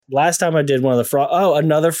last time I did one of the frog. Oh,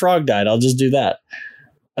 another frog died. I'll just do that.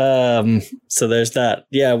 So there's that.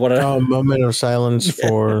 Yeah. Moment of silence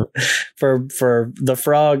for the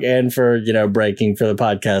frog and for, breaking for the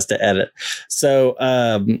podcast to edit. So,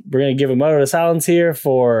 we're going to give a moment of silence here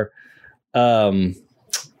for Bokoblin.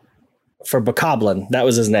 That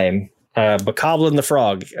was his name. Bokoblin the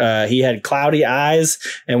frog. He had cloudy eyes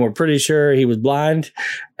and we're pretty sure he was blind,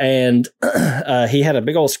 and he had a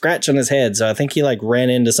big old scratch on his head. So I think he ran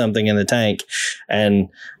into something in the tank, and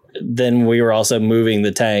then we were also moving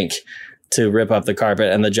the tank to rip up the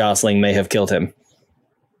carpet, and the jostling may have killed him.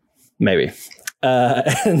 Maybe.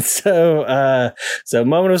 And so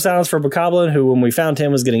moment of silence for Bokoblin, who when we found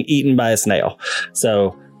him was getting eaten by a snail.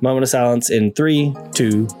 So moment of silence in 3,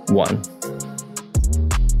 2, 1.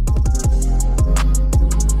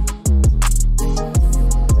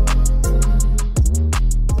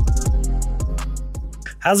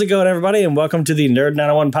 How's it going, everybody, and welcome to the Nerd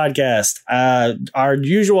 901 podcast. Our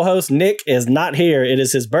usual host, Nick, is not here. It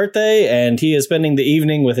is his birthday, and he is spending the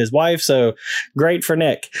evening with his wife, so great for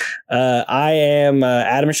Nick. I am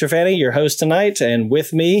Adam Shafani, your host tonight, and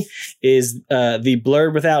with me is the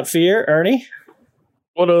Blurred Without Fear, Ernie.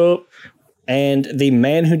 What up? And the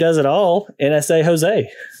man who does it all, NSA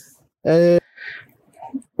Jose. Hey.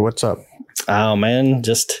 What's up? Oh, man,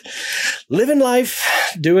 just living life,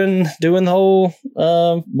 doing the whole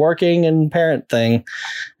working and parent thing,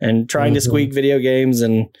 and trying to squeak video games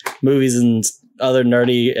and movies and other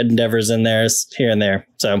nerdy endeavors in there here and there.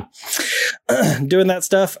 So doing that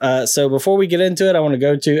stuff. So before we get into it, I want to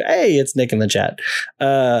go to, hey, it's Nick in the chat.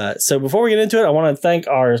 So before we get into it, I want to thank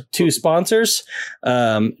our two sponsors,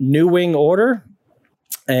 New Wing Order.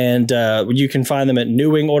 And you can find them at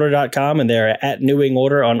newwingorder.com, and they're at New Wing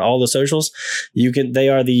Order on all the socials. They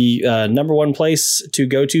are the number one place to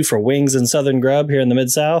go to for wings and Southern grub here in the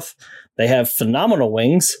Mid-South. They have phenomenal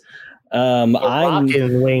wings.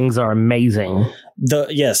 Rockin' wings are amazing.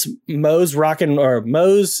 Moe's Rockin'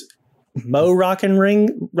 Mo Rockin'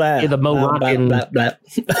 Ring. Yeah, the Mo Rockin'.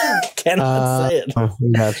 Cannot say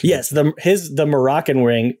it. Yes, the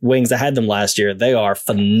Moroccan wings. I had them last year. They are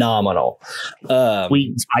phenomenal. Sweet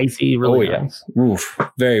and spicy, really nice. Oof,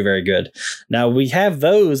 very, very good. Now we have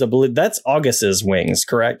those. I believe that's August's wings,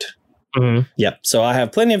 correct? Mm-hmm. Yep. So I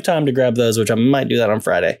have plenty of time to grab those, which I might do that on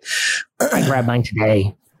Friday. I grabbed mine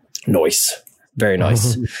today. Nice. Very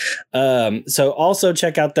nice. So also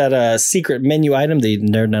check out that secret menu item, the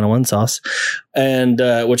Nerd 901 sauce, and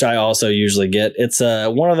which I also usually get. It's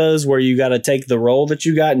one of those where you got to take the roll that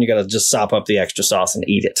you got and you got to just sop up the extra sauce and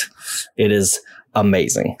eat it. It is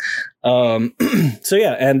amazing. So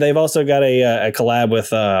yeah, and they've also got a collab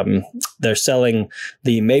with they're selling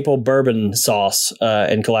the maple bourbon sauce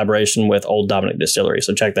in collaboration with Old Dominick Distillery.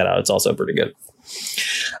 So check that out. It's also pretty good.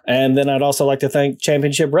 And then I'd also like to thank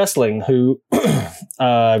Championship Wrestling, who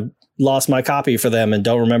lost my copy for them and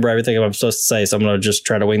don't remember everything I'm supposed to say. So I'm going to just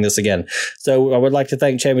try to wing this again. So I would like to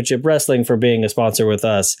thank Championship Wrestling for being a sponsor with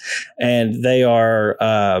us. And they are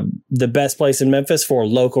the best place in Memphis for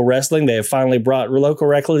local wrestling. They have finally brought local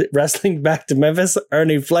wrestling back to Memphis.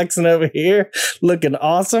 Ernie flexing over here, looking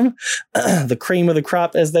awesome. The cream of the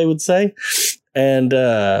crop, as they would say. And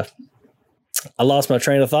I lost my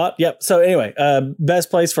train of thought. Yep. So anyway,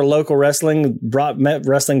 best place for local wrestling, brought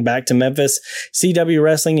wrestling back to Memphis. CW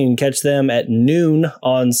Wrestling, you can catch them at noon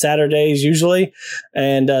on Saturdays usually.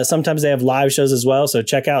 And sometimes they have live shows as well. So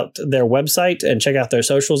check out their website and check out their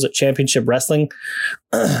socials at Championship Wrestling.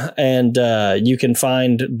 And you can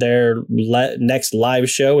find their next live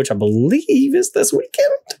show, which I believe is this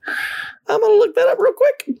weekend. I'm going to look that up real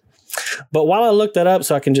quick. But while I look that up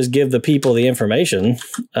so I can just give the people the information,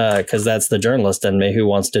 because that's the journalist in me who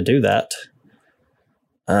wants to do that.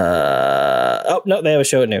 Oh, no, they have a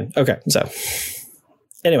show at noon. Okay, so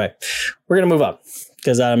anyway, we're going to move on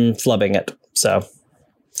because I'm flubbing it. So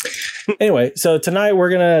anyway, so tonight we're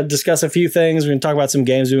going to discuss a few things. We're going to talk about some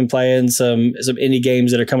games we've been playing, some indie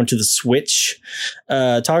games that are coming to the Switch.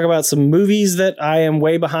 Talk about some movies that I am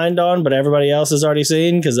way behind on, but everybody else has already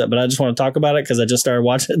seen. But I just want to talk about it because I just started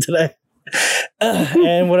watching it today.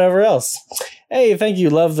 And whatever else. Hey, thank you.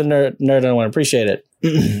 Love the nerd on one. Appreciate it.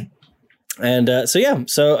 And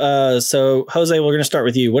so Jose, we're going to start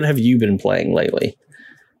with you. What have you been playing lately?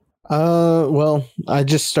 Well, I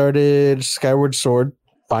just started Skyward Sword.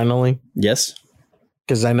 Finally. Yes.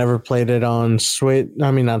 Because I never played it on Switch.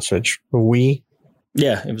 I mean, not Switch, but Wii.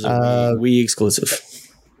 Yeah, it was a Wii exclusive.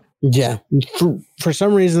 Yeah. For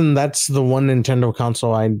some reason, that's the one Nintendo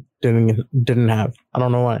console I didn't have. I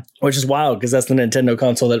don't know why. Which is wild, because that's the Nintendo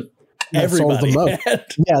console that everybody had.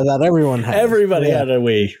 Yeah, that everyone had. Everybody had a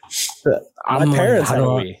Wii. My parents had a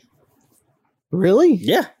Wii. Really?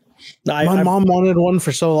 Yeah. My mom wanted one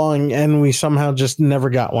for so long, and we somehow just never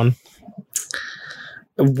got one.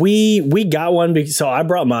 We got one because so I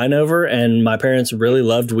brought mine over, and my parents really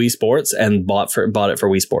loved Wii Sports and bought it for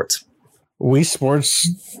Wii Sports. Wii Sports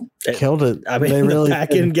killed it. I mean, they really the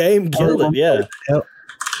pack-in game killed it. Yeah. Yep.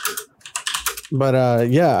 But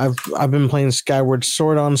yeah, I've been playing Skyward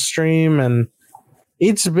Sword on stream, and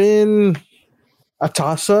it's been a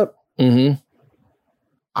toss-up. Mm-hmm.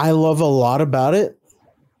 I love a lot about it.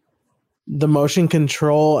 The motion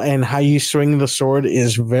control and how you swing the sword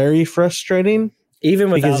is very frustrating.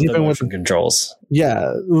 Even without the motion controls.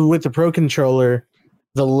 Yeah, with the Pro Controller,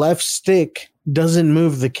 the left stick doesn't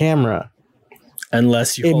move the camera.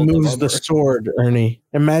 Unless you hold moves the sword, Ernie.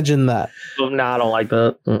 Imagine that. No, I don't like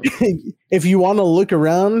that. If you want to look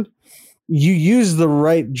around, you use the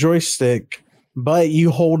right joystick, but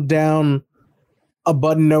you hold down a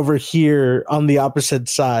button over here on the opposite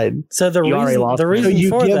side. So the reason you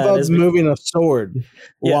for give that up is moving a sword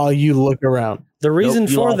while you look around. The reason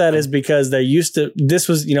for that is because they used to. This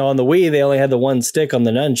was on the Wii they only had the one stick on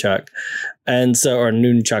the nunchuck, and so or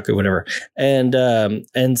nunchuck or whatever,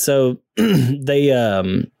 and so they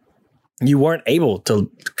you weren't able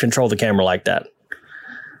to control the camera like that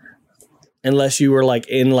unless you were like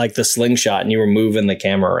in like the slingshot and you were moving the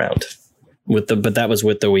camera around. But that was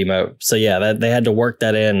with the Wiimote. So yeah, that they had to work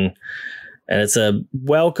that in, and it's a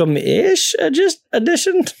welcome-ish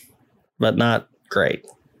addition, but not great.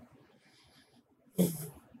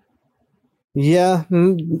 Yeah,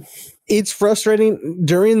 it's frustrating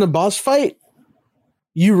during the boss fight.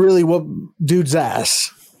 You really whoop dude's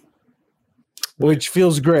ass, which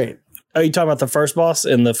feels great. Oh, you talking about the first boss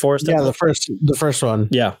in the forest? Yeah, the first one.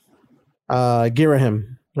 Yeah,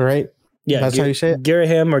 Girahim, right? Yeah, that's how you say it.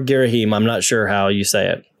 Girahim or Girahim. I'm not sure how you say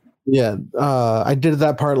it. Yeah, I did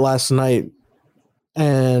that part last night,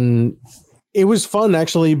 and it was fun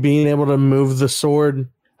actually being able to move the sword.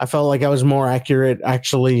 I felt like I was more accurate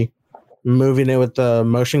actually moving it with the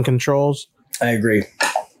motion controls. I agree,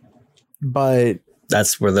 but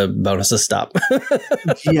that's where the bonuses stop.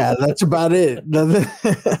 Yeah, that's about it.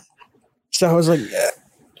 So I was like,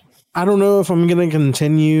 I don't know if I'm gonna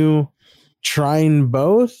continue trying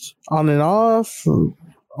both on and off,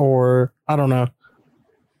 or I don't know.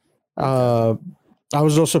 I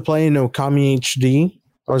was also playing Okami HD.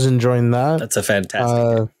 I was enjoying that. That's a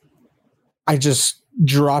fantastic game. I just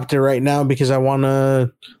dropped it right now because I want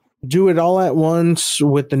to do it all at once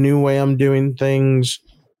with the new way I'm doing things,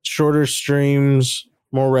 shorter streams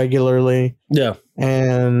more regularly. Yeah.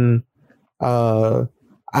 And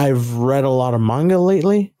I've read a lot of manga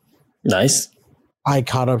lately. Nice. I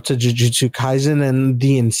caught up to Jujutsu Kaisen and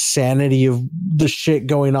the insanity of the shit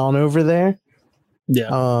going on over there.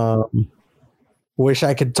 Yeah. Wish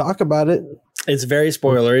I could talk about it. It's very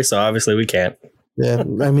spoilery, so obviously we can't. Yeah,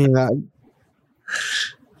 I mean,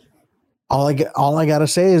 all I gotta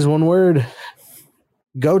say is one word: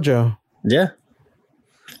 Gojo. Yeah.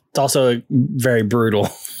 It's also very brutal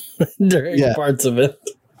during parts of it,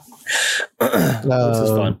 which is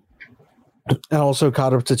fun. I also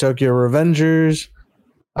caught up to Tokyo Revengers.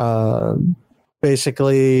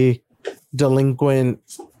 Basically, delinquent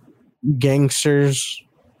gangsters.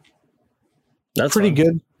 That's pretty fun.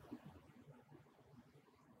 good.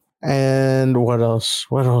 And what else?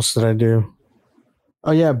 What else did I do?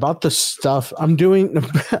 Oh yeah, about the stuff I'm doing.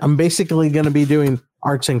 I'm basically going to be doing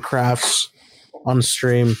arts and crafts on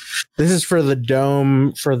stream. This is for the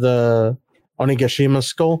dome for the Onigashima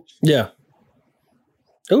skull. Yeah.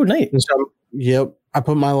 Oh, nice. So, yep. I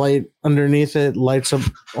put my light underneath it, lights up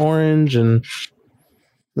orange, and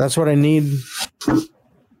that's what I need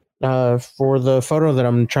for the photo that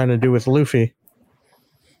I'm trying to do with Luffy.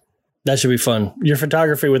 That should be fun. Your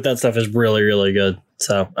photography with that stuff is really, really good.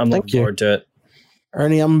 So I'm looking forward to it.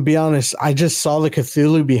 Ernie, I'm gonna be honest. I just saw the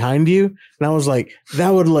Cthulhu behind you, and I was like, that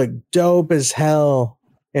would look dope as hell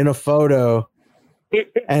in a photo,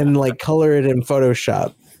 and like color it in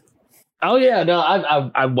Photoshop. Oh yeah, no,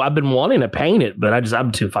 I've been wanting to paint it, but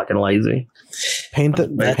I'm too fucking lazy. Paint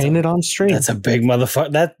it on stream. That's a big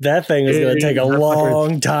motherfucker. That thing is going to take a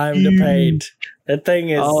long time to paint. That thing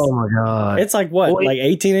is. Oh my god! It's like what, like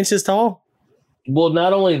 18 inches tall? Well,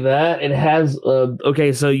 not only that, it has.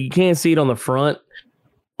 Okay, so you can't see it on the front.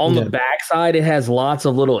 On the backside, it has lots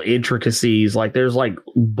of little intricacies. Like there's like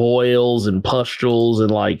boils and pustules and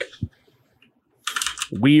like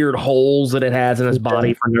weird holes that it has in its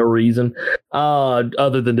body for no reason,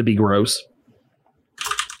 other than to be gross.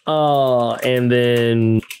 And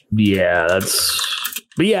then that's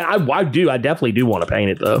But yeah, I definitely do want to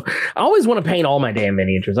paint it though. I always want to paint all my damn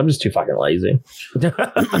miniatures. I'm just too fucking lazy.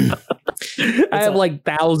 I have like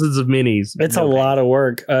thousands of minis. It's a lot of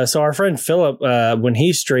work. So our friend Philip, when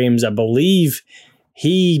he streams, I believe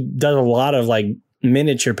he does a lot of like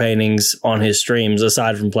miniature paintings on his streams,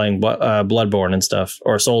 aside from playing Bloodborne and stuff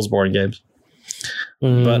or Soulsborne games.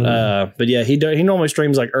 But yeah, he normally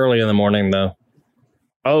streams like early in the morning though.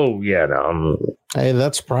 Oh yeah, no. Hey,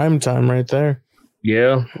 that's prime time right there.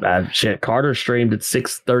 Yeah, shit. Carter streamed at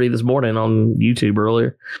 6:30 this morning on YouTube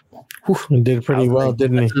earlier. He did pretty well,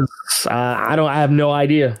 didn't he? I have no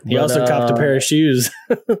idea. He also copped a pair of shoes.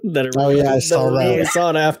 I saw that. I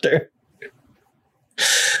saw it after.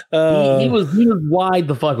 He was wide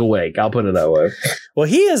the fuck awake. I'll put it that way. Well,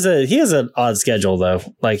 he has an odd schedule though.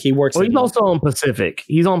 Like he works. Well, he's also on Pacific.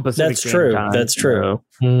 He's on Pacific. That's true. Time, That's true.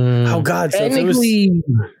 Oh God! So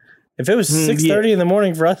if it was 6:30 in the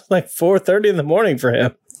morning for us, like 4:30 in the morning for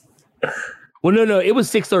him. Well, no, it was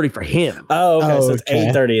 6:30 for him. Oh, okay. So it's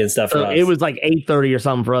 8:30 and stuff. So it was like 8:30 or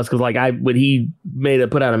something for us because like when he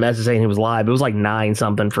put out a message saying he was live, it was like 9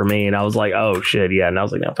 something for me, and I was like, oh shit, yeah. And I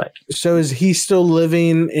was like, no, thank you. So is he still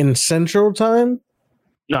living in Central Time?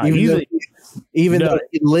 No, even though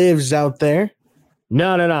he lives out there.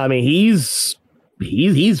 No. I mean, he's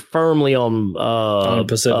firmly on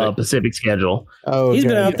Pacific schedule. Oh, okay. He's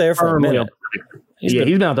been out there for a minute. He's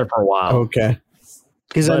been out there for a while. Okay.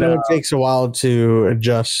 Because I know it takes a while to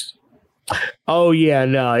adjust. Oh yeah,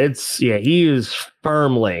 no, he is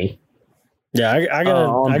firmly. Yeah, I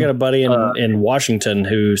got a buddy in Washington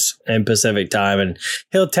who's in Pacific time, and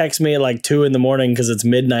he'll text me at like 2 a.m. because it's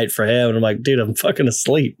midnight for him, and I'm like, dude, I'm fucking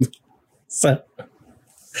asleep. So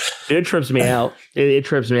it trips me out. It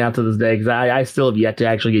trips me out to this day because I still have yet to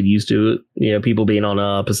actually get used to it. You know, people being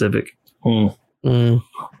on Pacific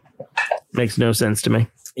makes no sense to me.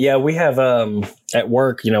 Yeah, we have at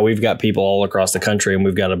work, you know, we've got people all across the country and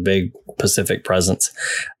we've got a big Pacific presence.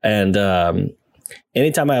 And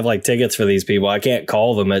anytime I have like tickets for these people, I can't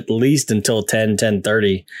call them at least until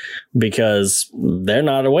 10:30 because they're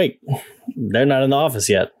not awake. They're not in the office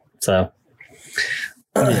yet. So,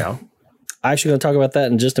 yeah. I'm actually going to talk about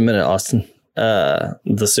that in just a minute, Austin.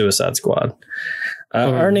 The Suicide Squad.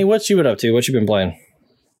 Ernie, what you been up to? What you been playing?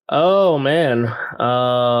 Oh, man.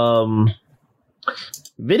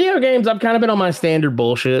 Video games, I've kind of been on my standard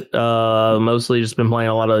bullshit. Mostly just been playing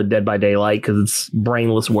a lot of Dead by Daylight because it's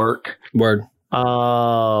brainless work. Word.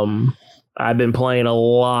 I've been playing a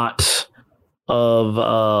lot of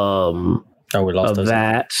we lost of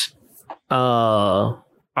that.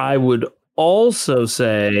 I would also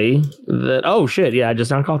say that I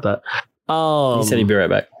just now caught that. He said he'd be right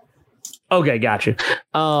back. Okay, gotcha.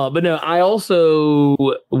 But no, I also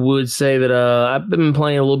would say that I've been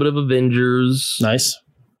playing a little bit of Avengers. Nice.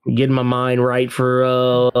 Getting my mind right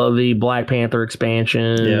for the Black Panther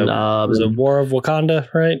expansion. Yeah, was it War of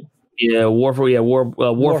Wakanda, right? Yeah, War for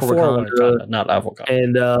Wakanda. Not of Wakanda.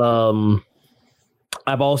 And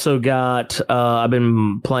I've also got I've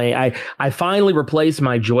been playing. I finally replaced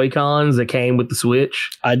my Joy-Cons that came with the Switch.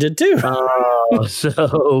 I did too.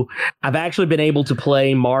 So I've actually been able to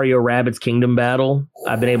play Mario Rabbids Kingdom Battle.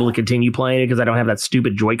 I've been able to continue playing it because I don't have that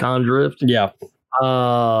stupid Joy-Con drift. Yeah.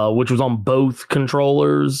 Which was on both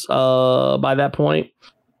controllers by that point.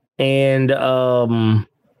 And other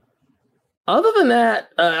than that,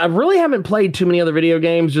 I really haven't played too many other video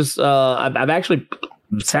games. Just I've actually,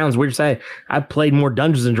 sounds weird to say, I've played more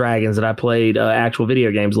Dungeons and Dragons than I played actual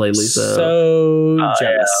video games lately. So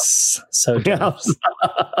jealous. Yeah. So jealous.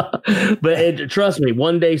 But trust me,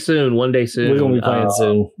 one day soon. We're gonna be playing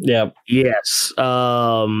soon. Yeah. Yes.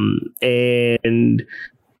 And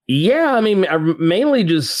yeah, I mean, I mainly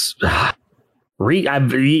just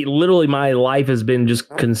literally my life has been just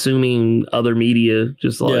consuming other media,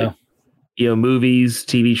 just like movies,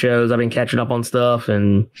 TV shows. I've been catching up on stuff,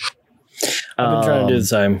 and I've been trying to do the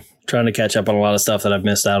same. Trying to catch up on a lot of stuff that I've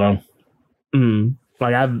missed out on.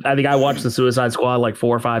 Like I think I watched the Suicide Squad like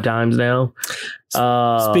 4 or 5 times now.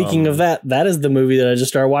 Speaking of that is the movie that I just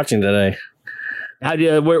started watching today. How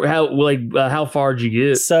far did you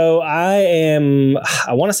get? So I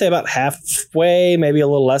want to say about halfway, maybe a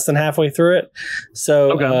little less than halfway through it.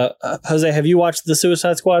 So, okay. Jose, have you watched the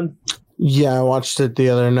Suicide Squad? Yeah, I watched it the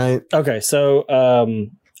other night. Okay, so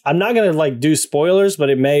I'm not gonna like do spoilers,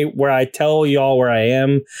 but it may, where I tell y'all where I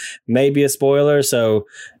am, may be a spoiler. So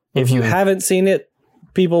if you haven't seen it,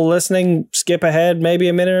 people listening, skip ahead maybe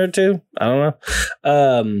a minute or two. I don't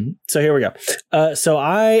know. So here we go. So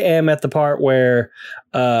I am at the part where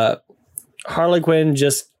Harley Quinn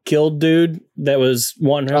just killed dude that was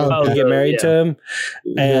wanting her to get married to him,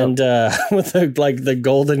 and with the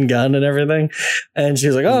golden gun and everything. And she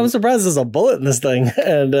was like, "Oh, I'm surprised there's a bullet in this thing."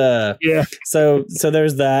 And so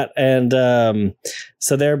there's that, and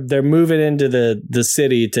so they're moving into the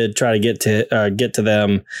city to try to get to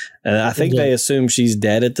them, and I think they assume she's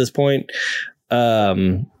dead at this point.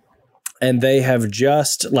 And they have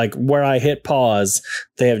just, like, where I hit pause,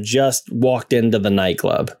 they have just walked into the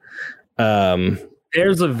nightclub.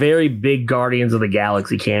 There's a very big Guardians of the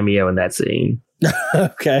Galaxy cameo in that scene.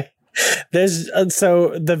 Okay. There's so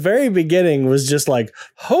the very beginning was just like,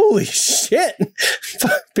 holy shit,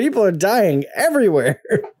 people are dying everywhere.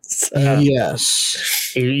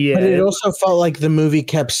 Yes. Yeah. But it also felt like the movie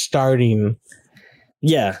kept starting.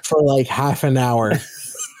 Yeah. For like half an hour.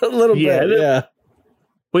 A little bit. Yeah.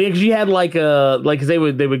 Well, yeah, because you had cause they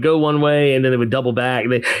would go one way and then they would double back.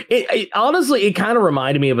 Honestly, it kind of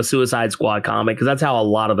reminded me of a Suicide Squad comic, because that's how a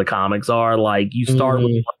lot of the comics are. Like, you start with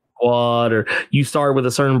one squad, or you start with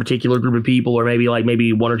a certain particular group of people, or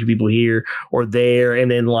maybe one or two people here or there, and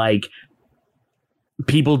then like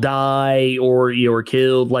people die or you're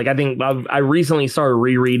killed. Like, I think I recently started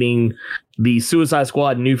rereading the Suicide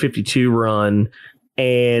Squad New 52 run.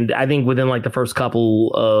 And I think within like the first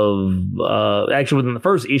couple of within the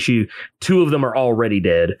first issue, 2 of them are already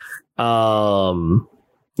dead. And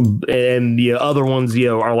the other ones,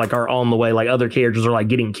 are on the way. Like, other characters are like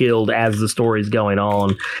getting killed as the story is going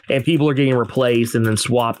on, and people are getting replaced and then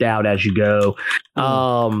swapped out as you go.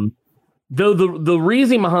 Though the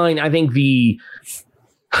reason behind, I think the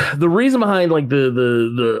reason behind like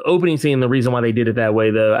the opening scene, the reason why they did it that way,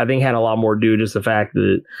 though, I think had a lot more to do with just the fact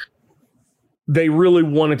that they really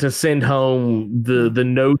wanted to send home the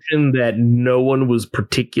notion that no one was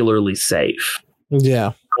particularly safe.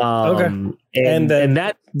 Yeah. Okay. And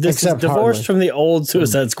that this is divorced from the old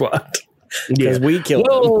Suicide Squad, because we killed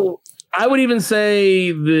them. I would even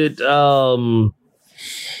say that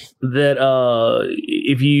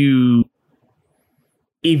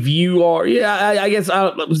if you are, I guess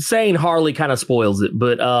saying Harley kind of spoils it,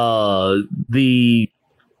 but I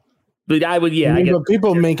would, I guess, but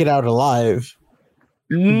people make it out alive.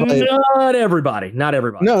 Not everybody.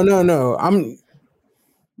 No.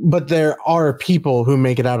 But there are people who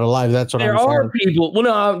make it out alive. That's what I'm saying. There are people.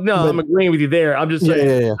 Well, no, I'm agreeing with you there. I'm just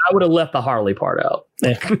saying I would have left the Harley part out.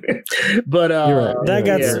 But right.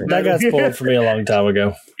 that got spoiled for me a long time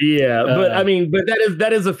ago. Yeah, but I mean, but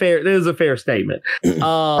that is a fair statement.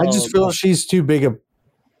 I just feel she's too big a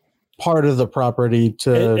part of the property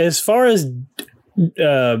to. As far as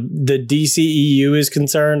the DCEU is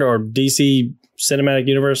concerned, or DC Cinematic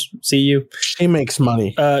Universe CU, she makes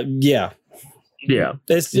money. Yeah,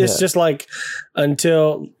 it's just like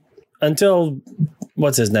until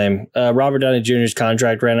what's his name, Robert Downey Jr.'s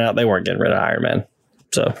contract ran out, they weren't getting rid of Iron Man.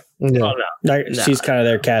 So she's kind of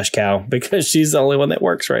their cash cow, because she's the only one that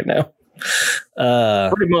works right now.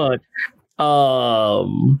 Pretty much.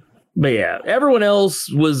 But yeah, everyone else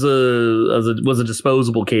was a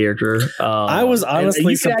disposable character. I was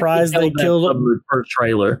honestly surprised they killed the first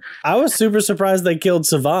trailer. I was super surprised they killed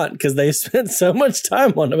Savant, because they spent so much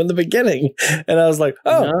time on him in the beginning, and I was like,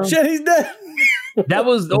 "Oh shit, he's dead." But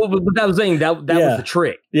was the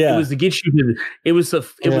trick. Yeah, it was to get you to. It was to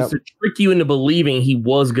trick you into believing he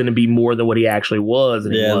was going to be more than what he actually was,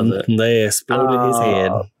 and he wasn't. They exploded his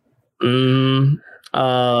head.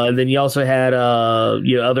 And then you also had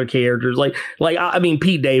other characters like I mean,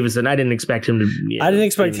 Pete Davidson. I didn't expect him to. I didn't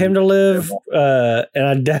expect him to live, and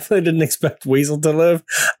I definitely didn't expect Weasel to live.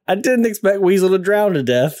 I didn't expect Weasel to drown to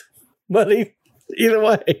death, but either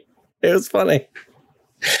way, it was funny.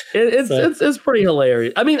 It's pretty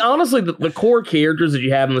hilarious. I mean, honestly, the core characters that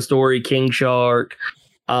you have in the story: King Shark,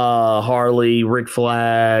 Harley, Rick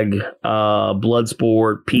Flag,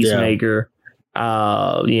 Bloodsport, Peacemaker. So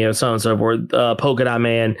on and so forth. Polka Dot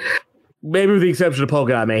Man, maybe with the exception of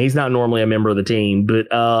Polka Dot Man, he's not normally a member of the team, but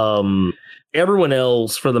everyone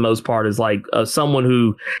else for the most part is like someone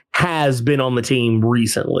who has been on the team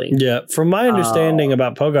recently. Yeah, from my understanding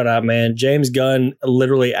about Polka Dot Man, James Gunn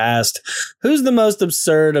literally asked, "Who's the most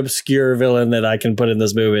absurd, obscure villain that I can put in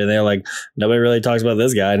this movie?" And they're like, "Nobody really talks about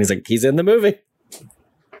this guy," and he's like, "He's in the movie."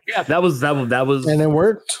 Yeah, that was, and it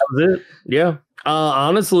worked. That was it. Yeah.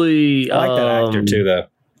 Honestly, I like that actor too, though.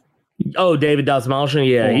 Oh, David Dastmalchian,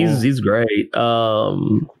 yeah, he's great.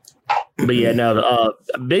 But yeah, no,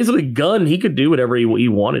 basically, Gunn, he could do whatever he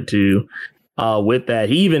wanted to with that.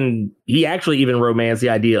 He actually even romanced the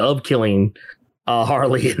idea of killing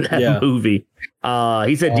Harley in that movie.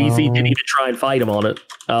 He said DC didn't even try and fight him on it.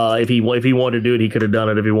 If he wanted to do it, he could have done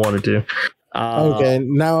it if he wanted to. Okay,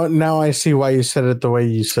 now I see why you said it the way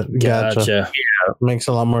you said. Gotcha. makes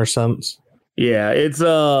a lot more sense. Yeah, it's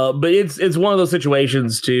but it's one of those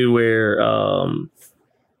situations too where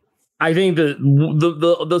I think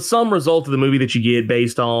the sum result of the movie that you get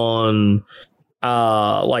based on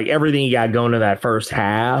like everything you got going in that first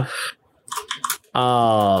half,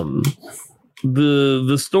 the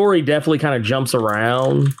story definitely kind of jumps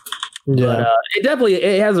around. Yeah, but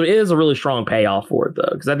it is a really strong payoff for it though,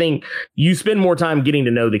 because I think you spend more time getting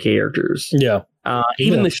to know the characters. Yeah.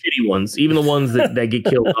 Even the shitty ones, even the ones that get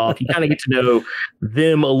killed off, you kind of get to know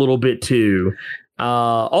them a little bit too.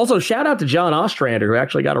 Also, shout out to John Ostrander, who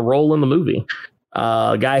actually got a role in the movie.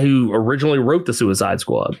 A guy who originally wrote the Suicide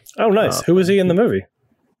Squad. Oh, nice. Who was he in the movie?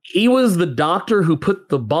 He was the doctor who put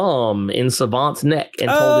the bomb in Savant's neck and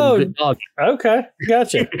told him good dog. Okay,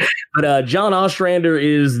 gotcha. But John Ostrander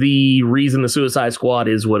is the reason the Suicide Squad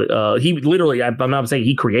is what he literally. I'm not saying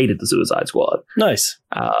he created the Suicide Squad. Nice.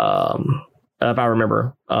 If I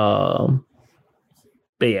remember. But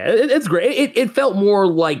yeah, it's great. It felt more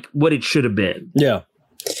like what it should have been. Yeah.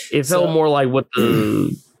 It felt more like what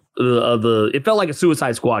it felt like a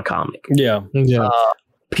Suicide Squad comic. Yeah. yeah.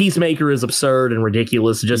 Peacemaker is absurd and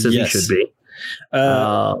ridiculous, just as he should be.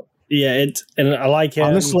 Yeah, and I like him.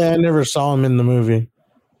 Honestly, I never saw him in the movie.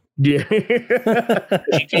 Yeah.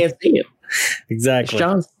 You can't see him. Exactly.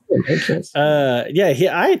 John.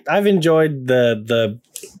 I've enjoyed the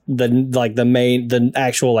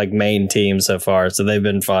actual main team so far, so they've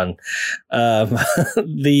been fun. So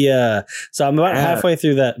I'm about halfway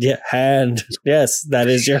through that. Yeah, hand. Yes, that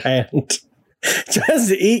is your hand.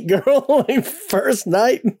 Just eat, girl. First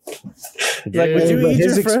night. Like, would you eat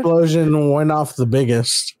his explosion went off the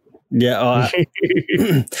biggest. Yeah.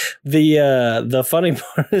 The funny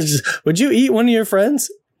part is, would you eat one of your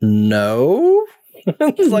friends? No.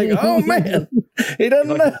 It's like, oh man, he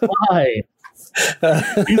doesn't know why.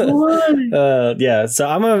 Yeah, so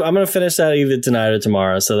I'm gonna finish that either tonight or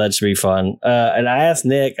tomorrow, so that should be fun. And I asked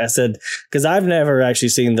Nick, I said, because I've never actually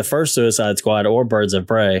seen the first Suicide Squad or Birds of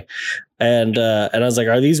Prey, and I was like,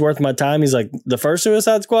 are these worth my time? He's like, the first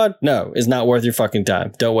Suicide Squad, no, is not worth your fucking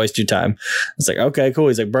time. Don't waste your time. I was like, okay, cool.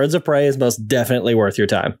 He's like, Birds of Prey is most definitely worth your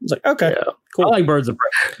time. I was like, okay, yeah. Cool. I like Birds of Prey.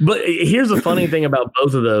 But here's the funny thing about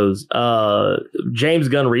both of those. James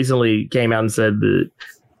Gunn recently came out and said that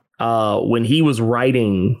when he was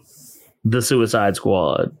writing the Suicide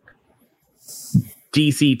Squad,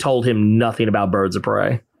 DC told him nothing about Birds of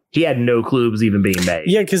Prey. He had no clue it was even being made.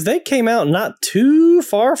 Yeah, because they came out not too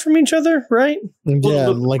far from each other, right? Yeah,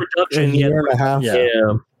 like a year and a half.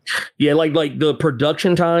 Yeah, like the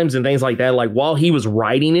production times and things like that. Like while he was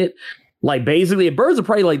writing it, like basically at Birds of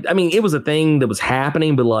Prey, like, I mean, it was a thing that was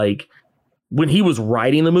happening, but like when he was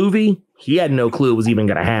writing the movie, he had no clue it was even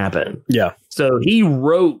going to happen. Yeah. So he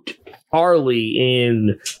wrote Harley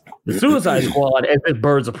in the Suicide Squad as if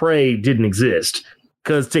Birds of Prey didn't exist.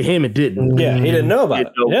 Because to him, it didn't. Yeah, he didn't know about it.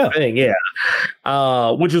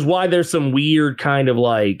 Which is why there's some weird kind of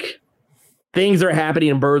like things that are happening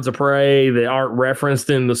in Birds of Prey that aren't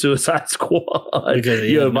referenced in the Suicide Squad. Because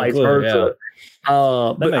vice versa.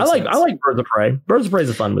 But I like Birds of Prey. Birds of Prey is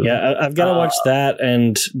a fun movie. Yeah, I've got to watch that.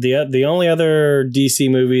 And the only other DC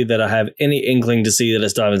movie that I have any inkling to see that I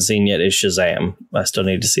still haven't seen yet is Shazam. I still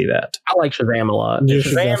need to see that. I like Shazam a lot. You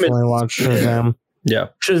should definitely watch Shazam. Yeah.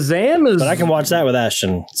 Shazam is... But I can watch that with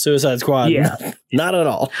Ashton. Suicide Squad. Yeah. Not at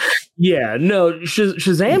all. Yeah, no.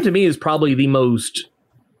 Shazam to me is probably the most...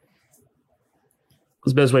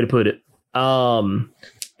 What's the best way to put it?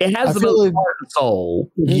 It has the most heart and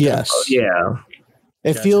soul. Yes. Yeah.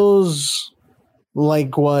 It feels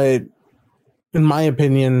like what, in my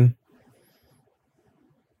opinion,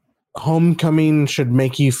 Homecoming should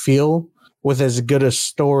make you feel with as good a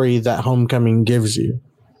story that Homecoming gives you.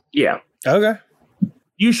 Yeah. Okay.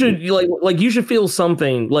 You should you should feel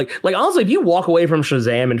something like honestly, if you walk away from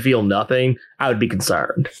Shazam and feel nothing, I would be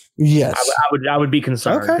concerned. Yes, I would be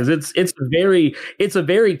concerned because it's a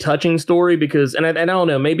very touching story because and I don't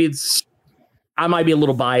know, maybe I might be a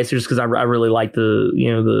little biased just because I really like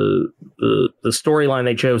the storyline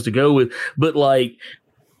they chose to go with, but like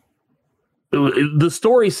the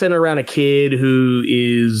story centered around a kid who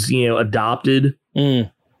is adopted.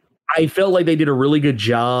 I felt like they did a really good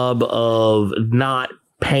job of not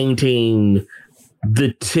painting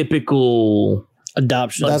the typical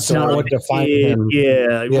adoption. That's not what defines him.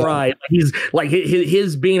 Yeah, right. He's like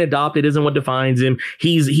his being adopted isn't what defines him.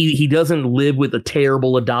 He doesn't live with a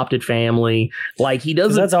terrible adopted family. Like he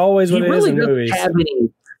doesn't. That's always what it is in movies.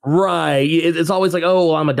 Right. It's always like,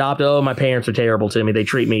 oh, I'm adopted. Oh, my parents are terrible to me. They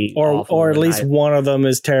treat me awful. Or at least one of them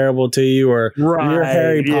is terrible to you. Or you're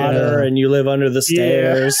Harry Potter and you live under the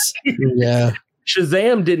stairs. Yeah.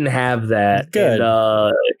 Shazam didn't have that. Good.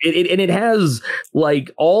 And, it has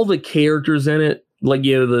like all the characters in it, like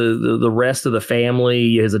the rest of the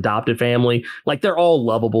family, his adopted family, like they're all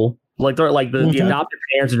lovable. Like they're like the adopted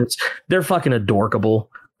parents, they're fucking adorable.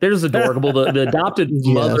 They're just adorable. The adopted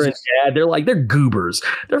mother and dad, they're goobers.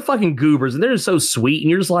 They're fucking goobers, and they're just so sweet. And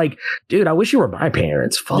you're just like, dude, I wish you were my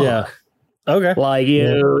parents. Fuck. Yeah. Okay. Like, you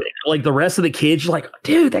know, like the rest of the kids, you're like,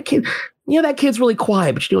 dude, that kid, that kid's really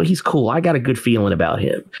quiet, but you know what? He's cool. I got a good feeling about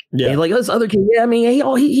him. Yeah. And like this other kid, I mean,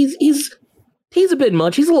 he's a bit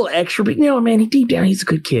much. He's a little extra, but man, deep down, he's a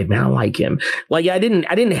good kid, man. I like him. Like, I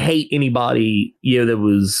didn't hate anybody, that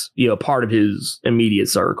was, part of his immediate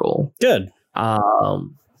circle. Good.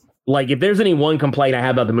 Like, if there's any one complaint I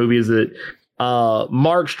have about the movie is that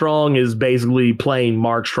Mark Strong is basically playing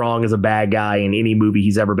Mark Strong as a bad guy in any movie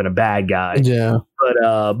he's ever been a bad guy. Yeah.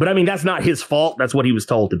 But I mean, that's not his fault. That's what he was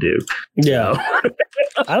told to do. Yeah. So.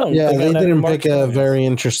 I don't. Yeah, think they I didn't pick a very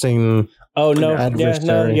interesting. Oh no!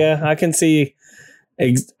 adversary. Yeah, I can see.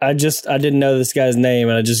 I didn't know this guy's name,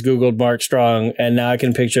 and I just Googled Mark Strong, and now I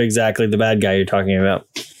can picture exactly the bad guy you're talking about.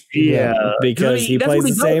 Yeah, because he plays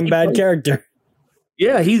the same bad character.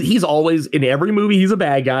 Yeah, he's always in every movie. He's a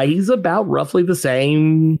bad guy. He's about roughly the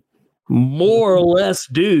same, more or less,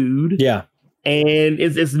 dude. Yeah, and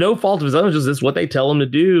it's no fault of his own. It's just it's what they tell him to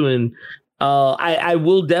do. And I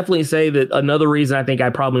will definitely say that another reason I think I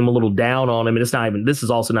probably am a little down on him, and it's not even, this is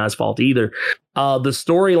also not his fault either. The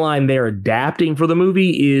storyline they're adapting for the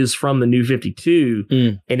movie is from the New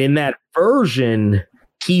 52, and in that version,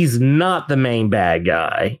 he's not the main bad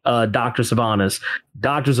guy, Dr. Savanas.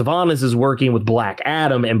 Dr. Savanas is working with Black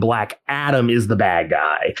Adam, and Black Adam is the bad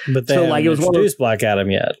guy. But they haven't introduced Black Adam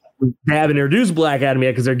yet. They haven't introduced Black Adam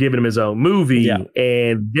yet because they're giving him his own movie,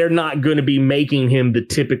 and they're not going to be making him the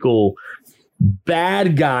typical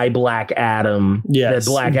bad guy Black Adam that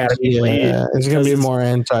Black Adam is. It's going to be more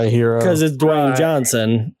anti-hero. Because it's Dwayne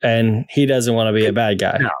Johnson, and he doesn't want to be a bad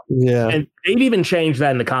guy. No. Yeah. And they've even changed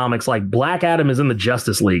that in the comics. Like, Black Adam is in the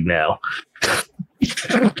Justice League now.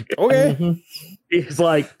 Okay. It's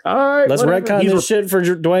like, all right. Let's retcon this shit for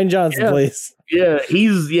Dwayne Johnson, please. Yeah,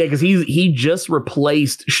 because he just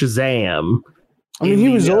replaced Shazam. I mean, he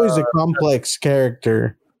was always a complex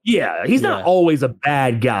character. Yeah, he's not always a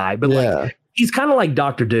bad guy, but like he's kind of like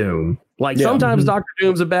Doctor Doom. Like sometimes Doctor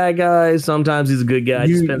Doom's a bad guy, sometimes he's a good guy.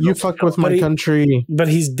 You fucked with my country, but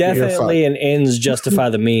he's definitely an ends justify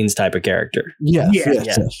the means type of character. Yes,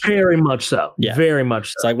 very much so. Yeah, very much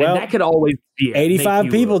so. It's like, well, and that could always be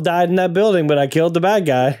 85 people died in that building, but I killed the bad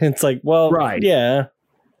guy. It's like, well, yeah.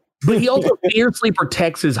 But he also fiercely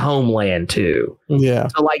protects his homeland too. Yeah.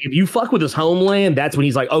 So like, if you fuck with his homeland, that's when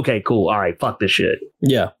he's like, okay, cool, all right, fuck this shit.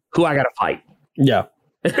 Yeah. Who I gotta fight? Yeah.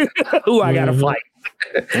 Who I gotta fight?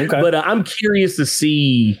 Okay. But I'm curious to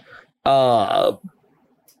see, how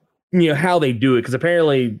they do it, because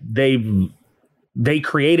apparently they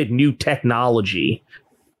created new technology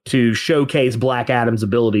to showcase Black Adam's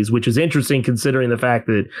abilities, which is interesting considering the fact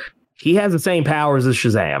that he has the same powers as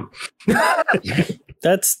Shazam.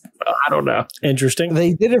 That's I don't know. Interesting.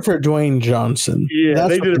 They did it for Dwayne Johnson. Yeah,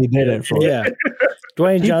 that's what they did it for. Yeah.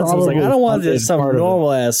 Dwayne Johnson was like, I don't want this some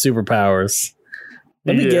normal ass superpowers.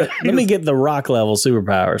 Let me get the Rock level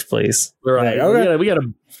superpowers, please. Right. Like, okay. We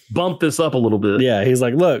gotta bump this up a little bit. Yeah. He's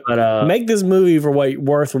like, look, make this movie for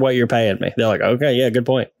worth what you're paying me. They're like, okay, yeah, good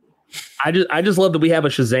point. I just love that we have a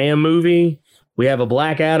Shazam movie. We have a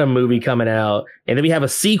Black Adam movie coming out, and then we have a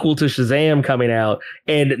sequel to Shazam coming out,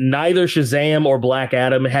 and neither Shazam or Black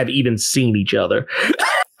Adam have even seen each other.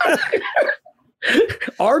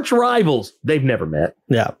 Arch rivals, they've never met.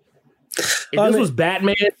 Yeah. If this was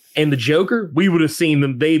Batman and the Joker, we would have seen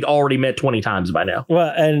them. They'd already met 20 times by now.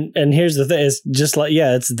 Well, and here's the thing. It's just like,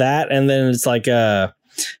 it's that, and then it's like,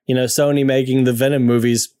 Sony making the Venom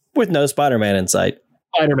movies with no Spider-Man in sight.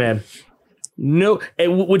 Spider-Man. No,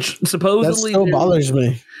 which supposedly that still bothers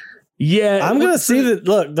me. Yeah, I'm gonna see that.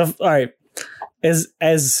 Look, all right, as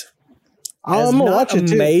I'm gonna watch it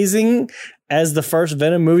too. Amazing as the first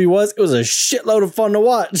Venom movie was, it was a shitload of fun to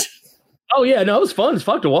watch. Oh yeah, no, it was fun. It's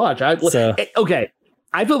fun to watch. Okay,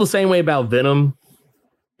 I feel the same way about Venom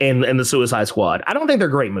and the Suicide Squad. I don't think they're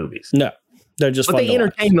great movies. No, they're just. But fun they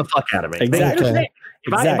entertain the fuck out of me. Exactly.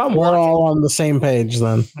 If I'm We're all on the same page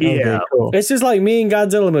then. Yeah. Okay, cool. It's just like me and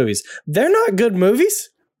Godzilla movies. They're not good movies,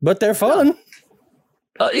 but they're fun.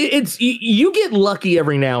 You get lucky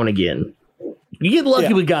every now and again. You get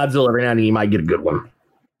lucky with Godzilla every now and then, you might get a good one.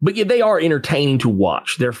 But yeah, they are entertaining to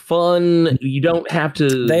watch. They're fun. You don't have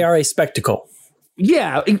to. They are a spectacle.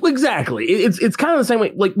 Yeah, exactly. It's kind of the same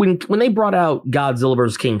way. Like when they brought out Godzilla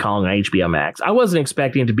vs. King Kong on HBO Max, I wasn't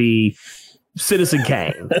expecting it to be Citizen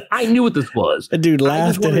Kane. I knew what this was. The dude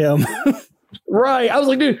laughed at him. Right. I was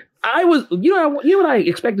like, dude, you know what I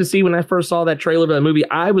expected to see when I first saw that trailer for that movie?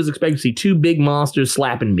 I was expecting to see two big monsters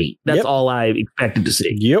slapping meat. That's all I expected to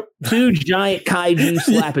see. Yep. Two giant kaiju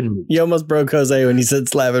slapping meat. You almost broke Jose when you said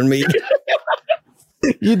slapping meat.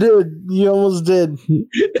 You did. You almost did.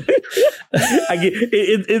 I get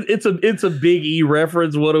it's a Big E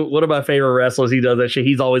reference. One of my favorite wrestlers, he does that shit.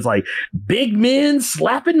 He's always like, big men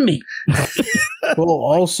slapping meat. Well,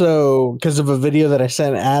 also because of a video that I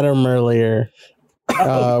sent Adam earlier,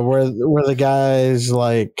 where the guy's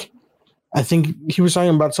like, I think he was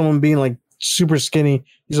talking about someone being like super skinny.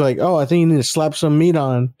 He's like, oh, I think you need to slap some meat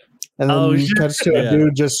on, and then he cuts to a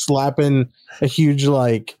dude just slapping a huge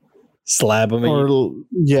like slab of meat.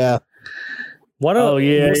 One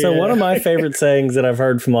of my favorite sayings that I've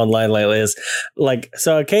heard from online lately is like,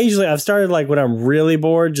 so occasionally I've started like when I'm really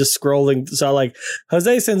bored, just scrolling. So like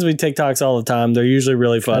Jose sends me TikToks all the time. They're usually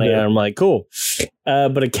really funny. And I'm like, cool.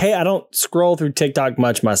 But I don't scroll through TikTok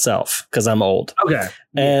much myself because I'm old. Okay.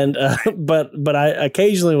 And, but I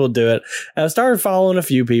occasionally will do it. And I started following a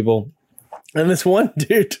few people. And this one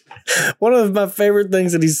dude, one of my favorite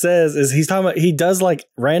things that he says is he's talking about, he does like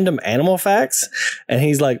random animal facts. And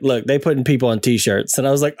he's like, look, they putting people on t-shirts. And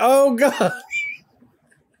I was like, oh God.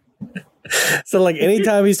 So like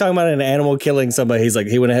anytime he's talking about an animal killing somebody, he's like,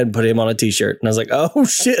 he went ahead and put him on a t-shirt. And I was like, oh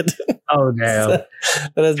shit. Oh, damn. So,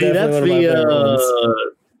 that is definitely one of my favorite ones.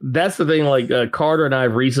 That's the thing. Like Carter and I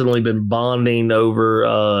have recently been bonding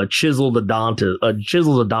over Chiseled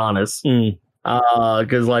Adonis.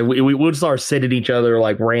 Because like we would start sending each other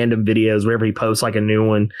like random videos whenever he posts like a new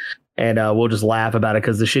one, and we'll just laugh about it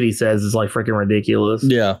because the shit he says is like freaking ridiculous.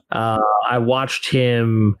 Yeah. I watched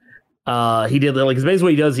him. He did like, because basically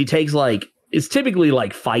what he does, he takes like, it's typically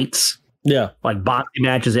like fights. Yeah. Like boxing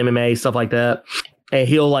matches, MMA, stuff like that. And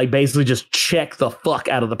he'll like basically just check the fuck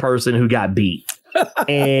out of the person who got beat.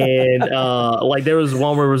 And like there was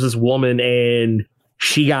one where it was this woman and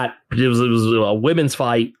it was a women's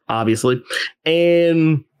fight, obviously.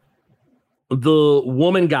 And the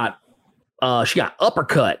woman she got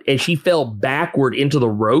uppercut and she fell backward into the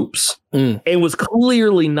ropes and was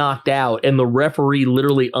clearly knocked out. And the referee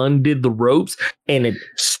literally undid the ropes and it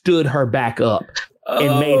stood her back up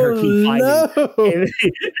and made her keep fighting. No.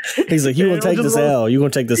 He's like, you gonna take this L. You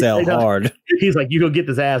gonna take this L hard. He's like, you gonna get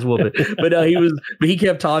this ass whooping. But he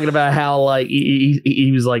kept talking about how like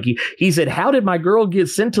he was like he said, how did my girl get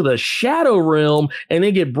sent to the shadow realm and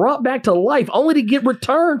then get brought back to life only to get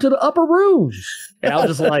returned to the upper room? And I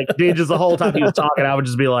was just like, dude, just the whole time he was talking, I would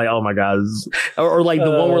just be like, oh my God. Or like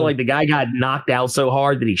the one where like the guy got knocked out so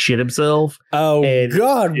hard that he shit himself. Oh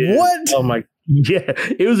God, what? Oh my. Yeah,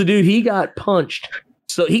 it was a dude. He got punched.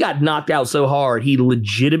 So he got knocked out so hard. He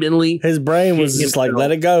legitimately, his brain was just like,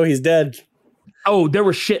 let it go. He's dead. Oh, there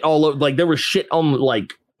was shit all over. Like there was shit on the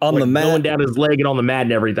mat, going down his leg and on the mat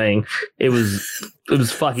and everything. It was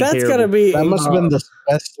fucking. That's terrible. Gotta be. That must have been the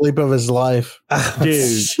best sleep of his life,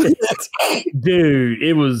 dude. Dude,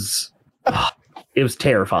 it was. It was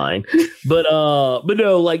terrifying, but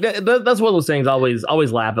no, like that's one of those things. I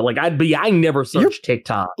always laugh at. Like I never search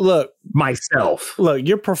TikTok. Look, myself. Look,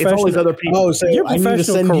 your professional. It's always other people. Oh, so your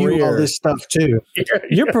professional career, you all this stuff too.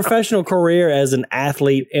 Your professional career as an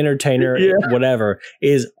athlete, entertainer, whatever,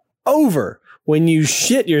 is over when you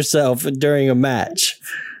shit yourself during a match.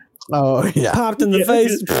 Oh yeah, popped in the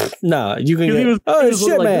face. No, you can. Get,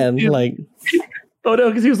 shit, like, man! Like, oh no,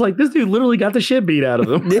 because he was like, this dude literally got the shit beat out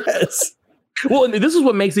of him. Yes. Well, and this is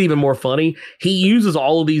what makes it even more funny. He uses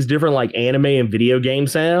all of these different like anime and video game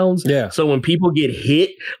sounds. Yeah. So when people get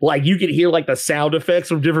hit, like you can hear like the sound effects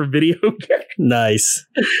from different video games. Nice.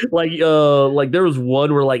 Like there was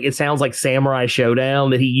one where like it sounds like Samurai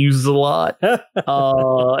Showdown that he uses a lot.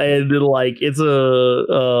 And then like it's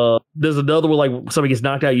there's another where like somebody gets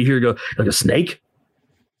knocked out, you hear it go like a snake.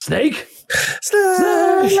 Snake.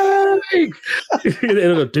 Snake. And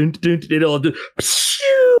it'll go it'll do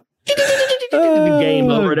the game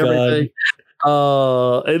over and everything.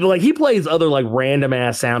 And like he plays other like random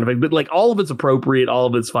ass sound effects, but like all of it's appropriate, all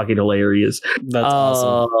of it's fucking hilarious. That's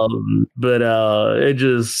awesome. But it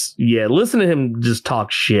just listen to him just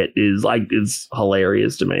talk shit is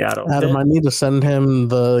hilarious to me. I need to send him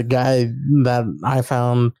the guy that I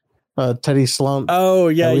found. Teddy Slump. Oh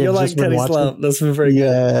yeah, you like Teddy Slump. That's been pretty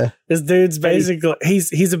good. This dude's basically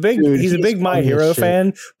he's a big My Hero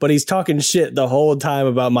fan, but he's talking shit the whole time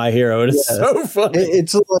about My Hero, and it's so funny.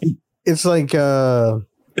 It's like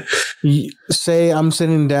say I'm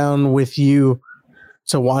sitting down with you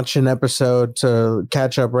to watch an episode to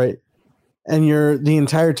catch up, right? And the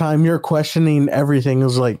entire time you're questioning everything.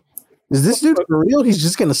 Is like, is this dude for real? He's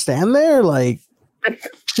just gonna stand there? Like,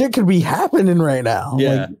 shit could be happening right now.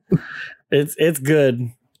 Yeah, Like, it's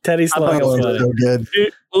good. Teddy Sluggo is funny. so good.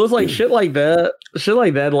 Dude, well, it's like shit like that,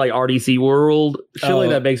 like RDC World, shit like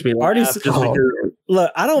that makes me laugh. RDC Just because-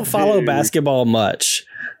 Look, I don't follow Dude. basketball much,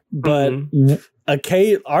 but Mhm.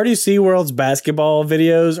 RDC World's basketball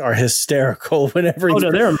videos are hysterical. Whenever Oh he's,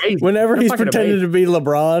 no, they're amazing. whenever They're he's fucking pretending amazing. to be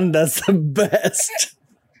LeBron, that's the best.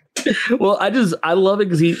 Well, I love it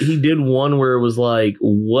because he did one where it was like,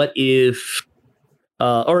 what if,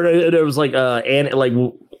 or it was like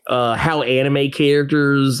how anime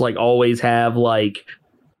characters like always have like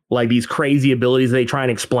these crazy abilities. They try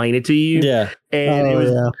and explain it to you. Yeah, And Oh,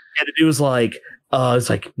 yeah. it was like, it's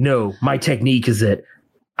like, no, my technique is that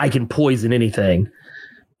I can poison anything.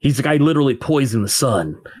 He's like, I literally poison the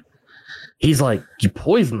sun. He's like, you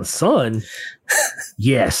poison the sun?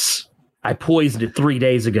 Yes, I poisoned it 3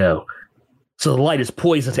 days ago. So the light is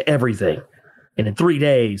poison to everything. And in 3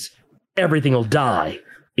 days, everything will die,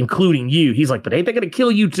 including you. He's like, but ain't they going to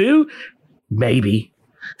kill you too? Maybe.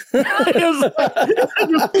 So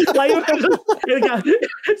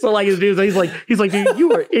like his dude, he's like, dude,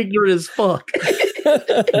 you are ignorant as fuck.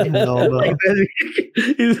 No.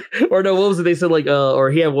 Or no, what was it? They said like,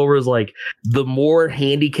 or he had one where it was like, the more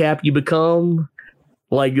handicapped you become,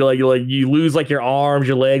 like you lose like your arms,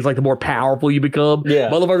 your legs, like the more powerful you become. Yeah.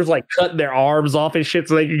 Motherfuckers like cutting their arms off and shit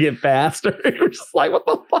so they can get faster. You're just like, what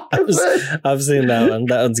the fuck is that? I've seen that one.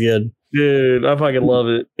 That one's good. Dude, I fucking love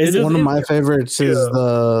it. Is it One of my favorites is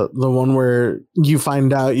the one where you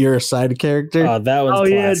find out you're a side character. Oh, that one's Oh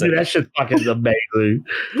yeah, classic. dude, that shit's fucking amazing.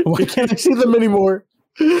 Why can't I see them anymore?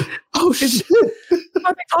 Oh shit! Why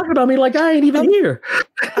are they talking about me like I ain't even here?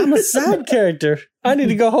 I'm a side character. I need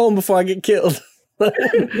to go home before I get killed.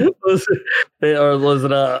 Was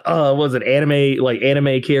it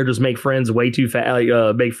anime characters make friends way too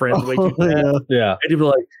fast, make friends way too fast. Yeah. Yeah. And people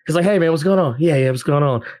are like, he's like, hey man, what's going on? Yeah, what's going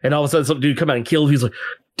on? And all of a sudden some dude come out and kill him. He's like,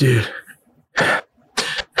 dude,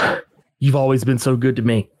 you've always been so good to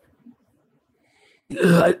me.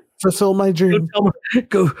 Fulfill my dream.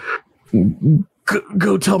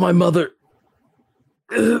 Go tell my mother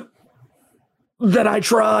that I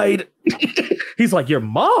tried. He's like, your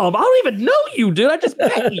mom? I don't even know you, dude. I just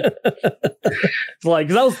met you. It's like,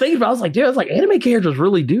 because I was thinking about, I was like, dude, it's like anime characters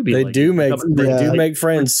really do be. They like, do make Yeah. make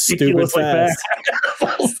friends stupid ridiculous like that.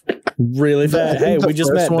 fast. Really I fast. think Hey, the we just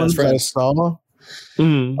first met ones best I friends. saw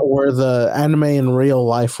Mm. were the anime and real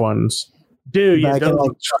life ones Dude, yeah, back in those like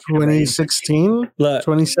are fucking amazing. 2016, Look,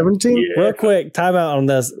 2017. Yeah. real quick, time out on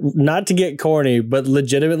this. Not to get corny, but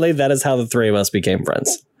legitimately, that is how the three of us became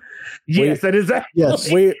friends. Yes, that is that.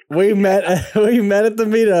 Yes. We met at the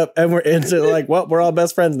meetup, and we're into like, well, we're all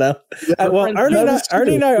best friends now. Well, friends. Ernie and I, That is true.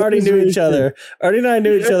 Ernie and I That already is knew very each other. Ernie and I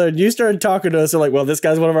knew each other, and you started talking to us. And like, well, this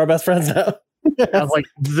guy's one of our best friends now. I was like,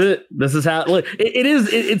 this is how look,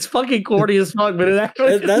 it's fucking corny as fuck, but it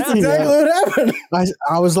actually That's exactly what happened.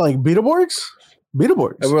 I was like, Beetleborgs?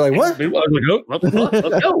 Beetleborgs. And we're like, what? I was like, oh,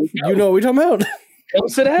 let's go. You know what we're talking about? Come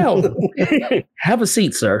sit down. Have a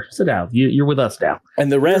seat, sir. Sit down. You're with us now. And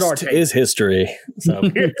the We're at our rest table. is history. So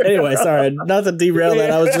anyway, sorry, not to derail that.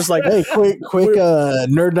 I was just like, Hey, quick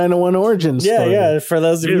Nerd 901 origin yeah, story. yeah. For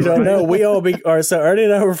those of you who don't know, we all so Ernie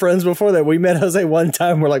and I were friends before that. We met Jose one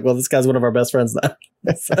time. We're like, well, this guy's one of our best friends now.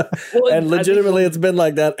 So, Well, and legitimately, it's been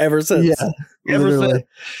like that ever since. Yeah, Ever literally.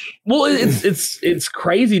 Well, it's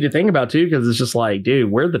crazy to think about too, because it's just like, dude,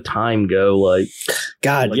 where'd the time go? Like,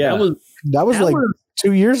 God, like, yeah. That was like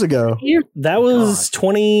 2 years ago. That was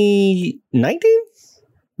 2019.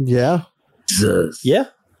 Yeah. Jesus. Yeah,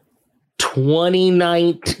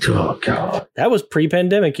 2019. Oh god. that was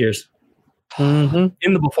pre-pandemic years, Mm-hmm.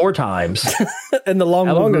 In the before times. and the long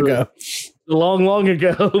That was really- ago. long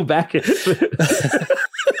ago back in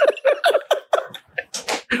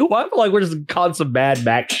well, I feel like we're just caught some Mad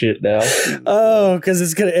Max shit now. Oh, because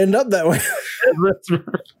it's gonna end up that way.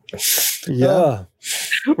 Yeah. Oh.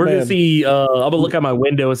 We're Man. gonna see I'm gonna look out my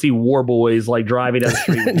window and see war boys like driving down the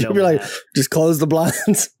street with You'll no be like, mask. just close the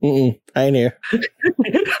blinds. Mm-mm, I ain't here.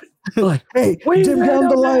 Like, Hey, Wait, dim down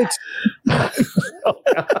the lights.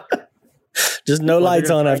 Just no lights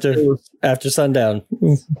on after sundown.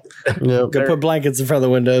 Yep. Go put blankets in front of the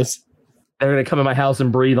windows. they're gonna come in my house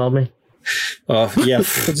and breathe on me. Oh yeah.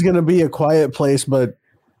 It's gonna be a quiet place, but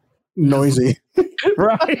noisy.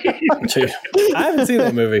 Right. Dude, I haven't seen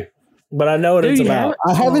that movie, but I know what Dude, it's you about.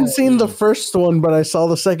 I haven't seen the first one, but I saw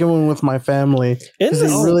the second one with my family because they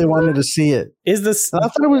really wanted to see it. Is this And I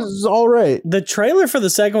thought it was all right. the trailer for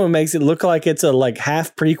the second one makes it look like it's a like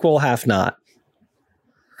half prequel, half not.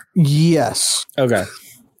 Yes. Okay.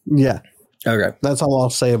 Yeah. Okay. That's all I'll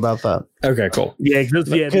say about that. Okay, cool. Yeah,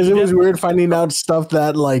 Because it was weird finding out stuff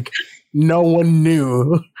that like no one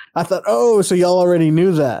knew. I thought, oh, so y'all already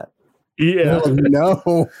knew that. Yeah. Like,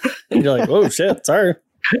 no. And you're like, oh shit, sorry.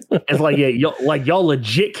 It's like, yeah, y'all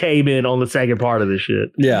legit came in on the second part of this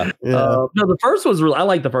shit. Yeah. Yeah. No, the first was really, I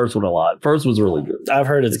like the first one a lot. First was really good. I've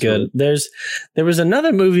heard it's good. There was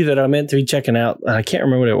another movie that I meant to be checking out. And I can't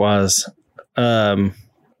remember what it was.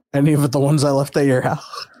 Any of the ones I left at your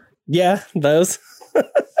house? Yeah, those.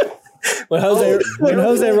 when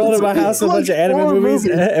Jose rolled in my house with a bunch of anime movies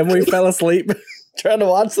and we fell asleep trying to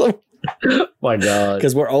watch them. My God.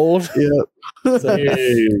 Because we're old. Yeah. So,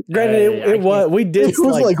 granted, it was we did It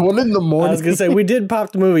was like 1 in the morning. I was gonna say we did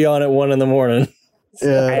pop the movie on at 1 in the morning.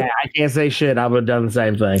 Yeah. I can't say shit. I would have done the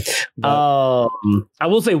same thing. I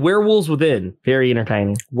will say Werewolves Within, very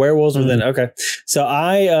entertaining. Werewolves Within. Okay, so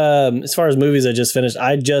I as far as movies, I just finished.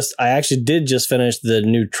 I actually did just finish the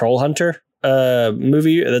new Troll Hunter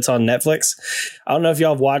movie that's on Netflix. I don't know if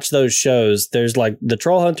y'all have watched those shows. There's like the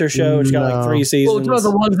Troll Hunter show, which got like 3 seasons. Well, it's one of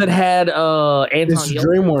the ones that had Anton It's Yelchin.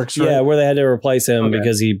 DreamWorks, right? Yeah, where they had to replace him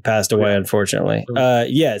because he passed away, unfortunately.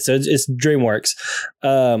 Yeah, so it's DreamWorks.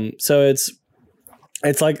 So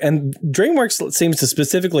it's like, and DreamWorks seems to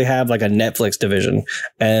specifically have like a Netflix division,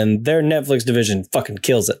 and their Netflix division fucking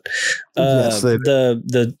kills it. Yes, they do.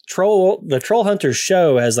 The Troll Hunter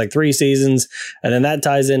show has like 3 seasons, and then that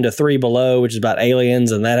ties into 3 Below, which is about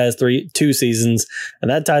aliens, and that has 2 seasons, and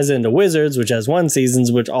that ties into Wizards, which has 1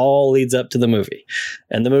 season, which all leads up to the movie,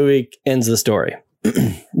 and the movie ends the story.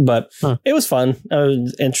 But it was fun. It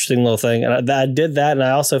was an interesting little thing, and I did that, and I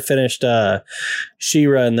also finished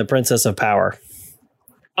She-Ra and the Princess of Power.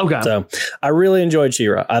 Okay. So I really enjoyed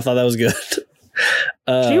She-Ra. I thought that was good.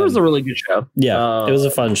 She was a really good show. Yeah, it was a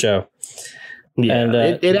fun show. Yeah, and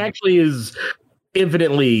it actually is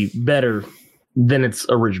infinitely better than its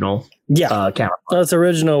original. Counterpart. Its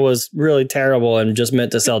original was really terrible and just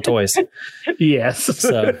meant to sell toys. Yes.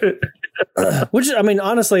 So, which I mean,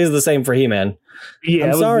 honestly, is the same for He-Man. Yeah,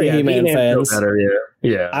 I'm sorry, He-Man fans. Better,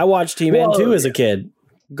 yeah. I watched He-Man 2 as a kid.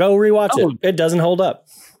 Go rewatch it. It doesn't hold up.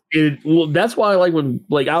 That's why, like, when,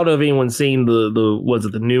 like, I don't know if anyone's seen the was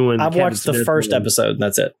it the new one? I've watched the first episode, and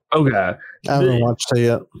that's it. Okay, I haven't watched it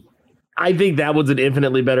yet. I think that was an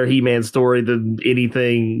infinitely better He-Man story than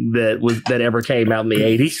anything that ever came out in the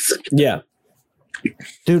 80s. Yeah,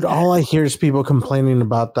 dude, all I hear is people complaining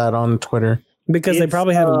about that on Twitter because they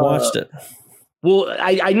probably haven't watched it. Well,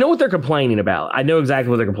 I know what they're complaining about. I know exactly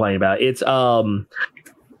what they're complaining about. It's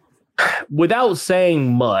without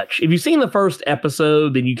saying much, if you've seen the first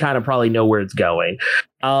episode, then you kind of probably know where it's going.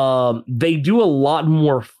 They do a lot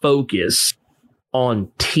more focus on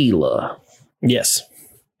Teela. Yes.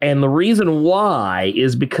 And the reason why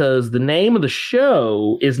is because the name of the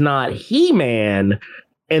show is not He-Man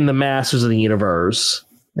and the Masters of the Universe.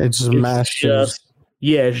 It's Masters.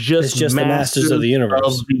 It's just the Masters of the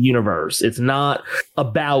Universe. It's not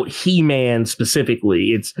about He-Man specifically.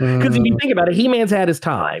 It's because if you think about it, He-Man's had his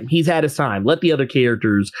time. He's had his time. Let the other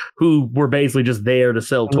characters who were basically just there to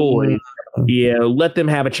sell toys, let them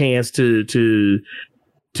have a chance to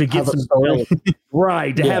get some story.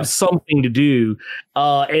 Right, to have something to do.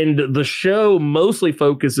 And the show mostly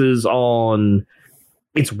focuses on,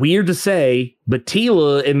 it's weird to say, but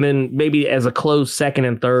Teela, and then maybe as a close second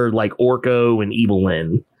and third, like Orko and Evil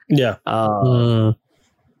Lyn. Yeah. But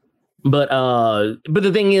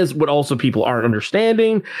the thing is, what also people aren't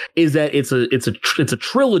understanding is that it's a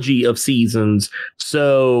trilogy of seasons.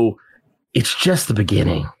 So it's just the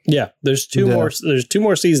beginning. Yeah, there's two more. There's 2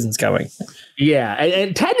 more seasons coming. Yeah,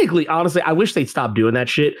 and technically, honestly, I wish they'd stop doing that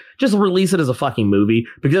shit. Just release it as a fucking movie,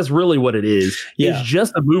 because that's really what it is. Yeah. It's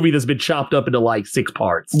just a movie that's been chopped up into like 6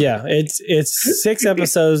 parts. Yeah, it's 6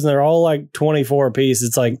 episodes, and they're all like 24 a piece.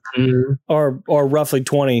 It's like or roughly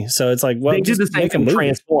 20. So it's like, well, they did the same thing with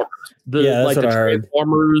Transformers. That's what I heard.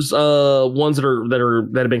 Transformers ones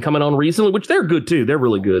that have been coming on recently, which they're good too. They're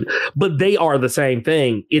really good, but they are the same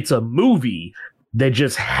thing. It's a movie that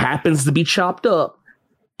just happens to be chopped up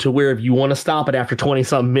to where if you want to stop it after 20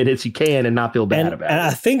 something minutes, you can and not feel bad about it. And I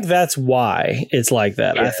think that's why it's like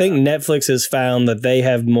that. Yeah. I think Netflix has found that they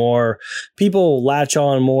have more people latch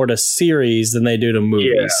on more to series than they do to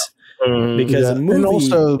movies. Because a movie and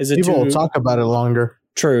also is people will talk about it longer.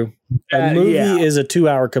 True. A movie is a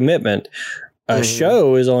 2-hour commitment. A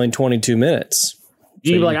show is only 22 minutes.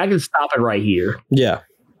 You'd be like, I can stop it right here. Yeah.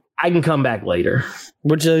 I can come back later.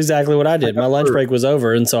 Which is exactly what I did. My lunch break was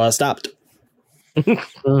over, and so I stopped.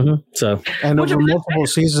 So, and over multiple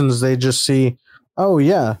seasons, they just see, oh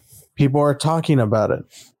yeah, people are talking about it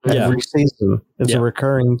every season. It's a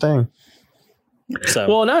recurring thing. So,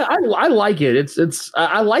 well, and I like it.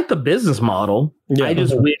 I like the business model. Yeah. I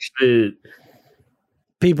just wish that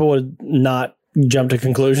people would not jump to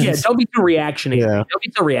conclusions. yeah, don't be too reactionary. Yeah. Don't be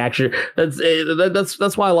too reactionary. That's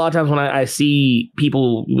why a lot of times when I see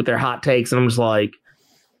people with their hot takes, and I'm just like,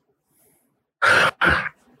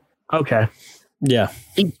 okay. Yeah.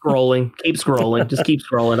 Keep scrolling. Just keep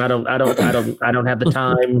scrolling. I don't have the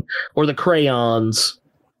time or the crayons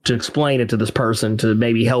to explain it to this person to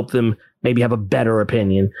maybe help them maybe have a better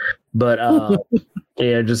opinion. But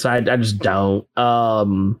yeah, I just don't.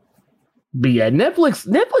 But yeah,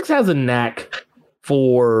 Netflix has a knack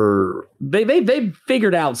for they've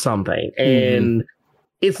figured out something, and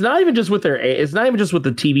it's not even just with the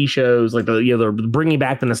TV shows, like they're bringing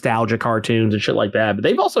back the nostalgia cartoons and shit like that, but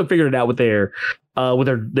they've also figured it out with their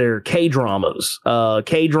K-dramas. Some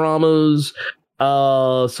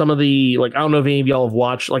of the, like, I don't know if any of y'all have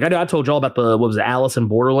watched, like I told y'all about what was it, Alice in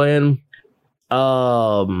Borderland?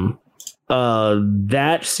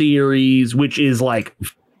 That series, which is like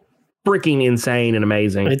freaking insane and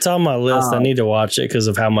amazing. It's on my list. I need to watch it because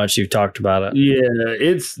of how much you've talked about it. Yeah,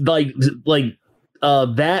 it's like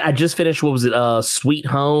that. I just finished. What was it? Sweet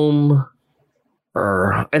Home,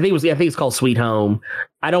 or I think it's called Sweet Home.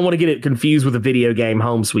 I don't want to get it confused with the video game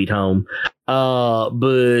Home Sweet Home.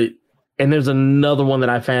 But there's another one that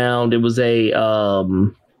I found. It was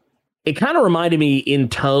it kind of reminded me in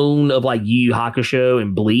tone of like Yu Yu Hakusho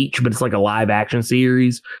and Bleach, but it's like a live action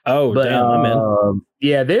series. Oh, but, damn, I'm in.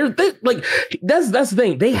 Yeah, they're like that's the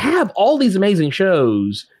thing. They have all these amazing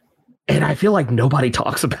shows, and I feel like nobody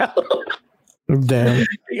talks about them. Damn.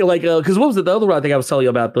 Like, because what was it? The other one I think I was telling you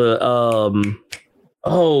about it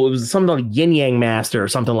was something like Yin Yang Master or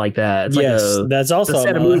something like that. It's yes, like that's also a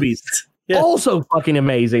set of movies. Yeah. Also fucking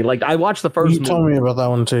amazing. Like, I watched the first You told me about that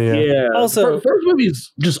one too. Yeah. Also, first movie is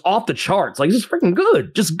just off the charts. Like, just freaking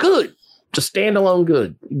good. Just good. Just standalone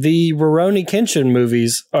good. the Rurouni Kenshin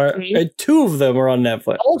movies are two of them are on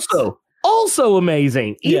Netflix. Also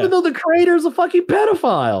amazing. Even Yeah. though the creator is a fucking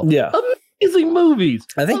pedophile. Yeah. Amazing movies.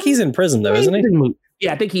 I think he's in prison though, isn't he? Amazing movies.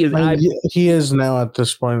 Yeah, I think he is. He is now at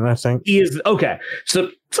this point, I think. He is okay. So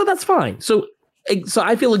that's fine. So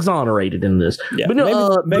I feel exonerated in this. Yeah. But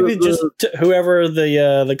no, maybe just whoever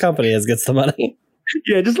the company is gets the money.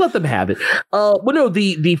 Yeah, just let them have it. But no,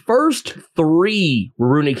 the first 3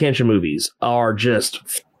 Rurouni Kenshin movies are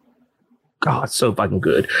just, God, so fucking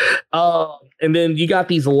good. And then you got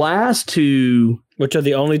these last 2, Which are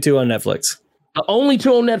the only 2 on Netflix. the only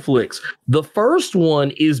 2 on Netflix. The first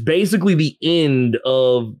one is basically the end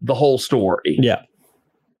of the whole story. Yeah.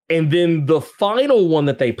 And then the final one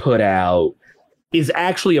that they put out is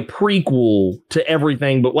actually a prequel to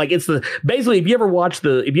everything, but like it's basically if you ever watch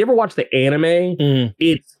the anime,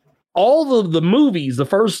 it's all the movies, the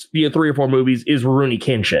first 3 or 4 movies is Rurouni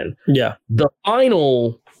Kenshin. Yeah. The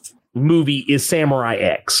final movie is Samurai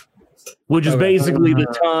X, which is basically the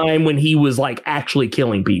time when he was like actually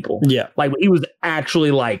killing people. Yeah. Like he was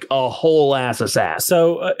actually like a whole ass assassin.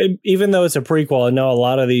 So even though it's a prequel, I know a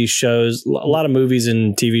lot of these shows, a lot of movies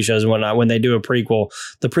and TV shows and whatnot, when they do a prequel,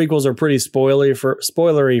 the prequels are pretty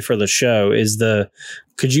spoilery for the show.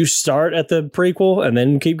 Could you start at the prequel and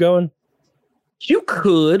then keep going? You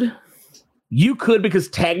could because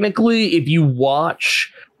technically if you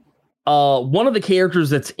watch one of the characters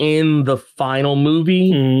that's in the final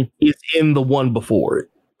movie is in the one before it.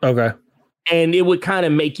 Okay. And it would kind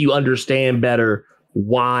of make you understand better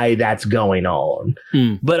why that's going on.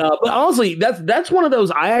 But honestly, that's one of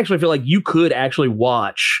those I actually feel like you could actually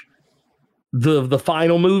watch the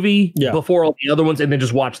final movie before all the other ones and then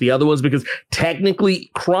just watch the other ones because technically,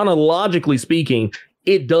 chronologically speaking,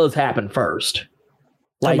 it does happen first.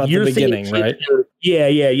 Like about the beginning, right? Yeah.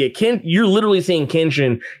 You're literally seeing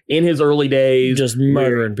Kenshin in his early days. Just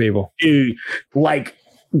murdering people. Dude, like,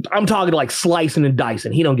 I'm talking like slicing and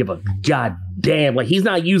dicing. He don't give a goddamn. Like, he's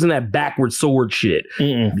not using that backward sword shit.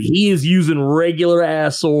 He is using regular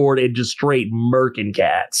ass sword and just straight murking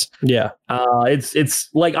cats. Yeah. It's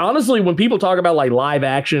like, honestly, when people talk about like live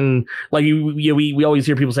action, like we always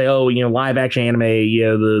hear people say, oh, live action anime,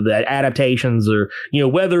 the adaptations or,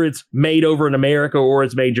 whether it's made over in America or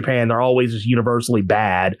it's made in Japan, they're always just universally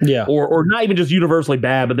bad. Yeah. Or not even just universally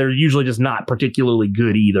bad, but they're usually just not particularly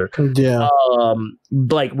good either. Yeah.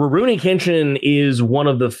 Like Rurouni Kenshin is one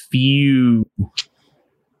of the few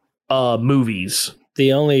movies.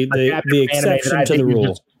 The exception to the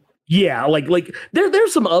rule. Yeah, like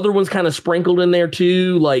there's some other ones kind of sprinkled in there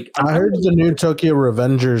too. Like I heard the new Tokyo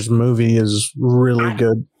Revengers movie is really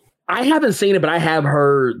good. I haven't seen it, but I have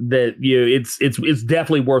heard that it's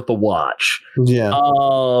definitely worth the watch. Yeah.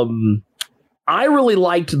 I really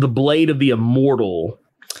liked The Blade of the Immortal.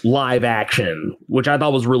 live action, which I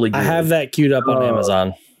thought was really good. I have that queued up on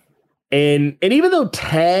Amazon. And even though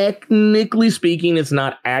technically speaking, it's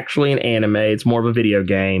not actually an anime, it's more of a video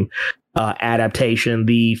game adaptation.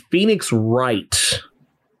 The Phoenix Wright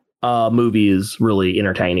movie is really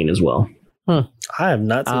entertaining as well. I have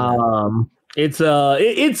not seen that.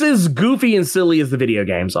 It's as goofy and silly as the video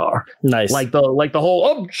games are. Nice. Like the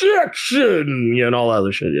whole objection, and all that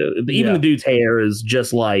other shit. Even the dude's hair is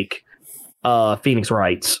just like Phoenix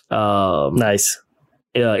Wright's. Nice.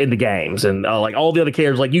 In the games, and like all the other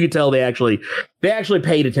characters, like you could tell they actually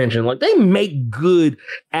paid attention. Like they make good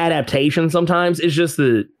adaptations sometimes. It's just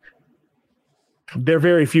that they're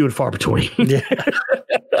very few and far between.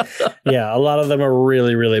 Yeah, a lot of them are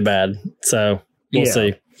really, really bad. So we'll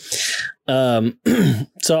see. So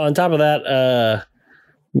on top of that,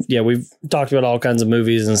 we've talked about all kinds of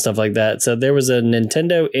movies and stuff like that. So there was a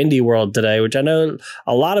Nintendo Indie World today, which I know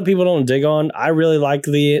a lot of people don't dig on. I really like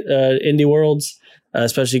the Indie Worlds.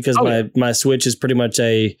 Especially because my Switch is pretty much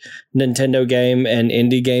a Nintendo game and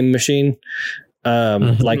indie game machine,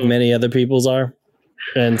 like many other people's are.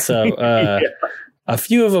 And so a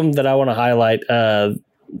few of them that I want to highlight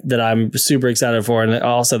that I'm super excited for, and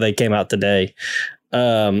also they came out today.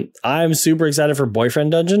 I'm super excited for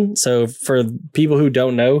Boyfriend Dungeon. So for people who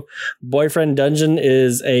don't know, Boyfriend Dungeon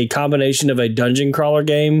is a combination of a dungeon crawler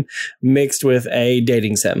game mixed with a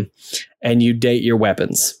dating sim, and you date your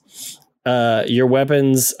weapons. Your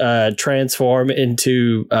weapons transform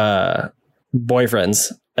into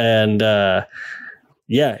boyfriends, and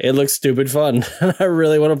it looks stupid fun. I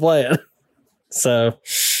really want to play it, so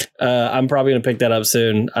I'm probably gonna pick that up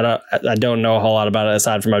soon. I don't know a whole lot about it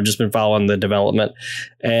aside from I've just been following the development,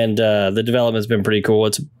 and the development's been pretty cool.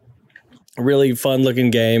 It's a really fun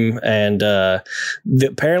looking game, and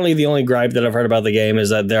apparently the only gripe that I've heard about the game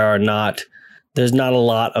is that there's not a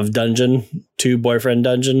lot of dungeon to Boyfriend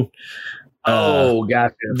Dungeon.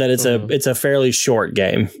 Gotcha. That it's a fairly short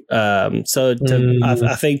game. So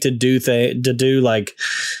I think to do like,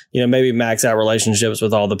 maybe max out relationships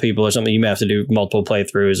with all the people or something, you may have to do multiple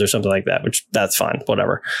playthroughs or something like that, which that's fine.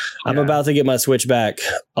 Whatever. Yeah. I'm about to get my Switch back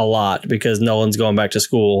a lot because Nolan's going back to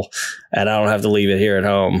school and I don't have to leave it here at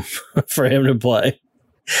home for him to play.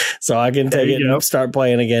 So I can take it and start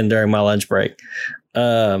playing again during my lunch break.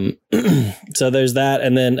 So there's that.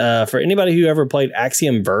 And then for anybody who ever played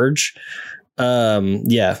Axiom Verge,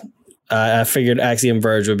 I figured Axiom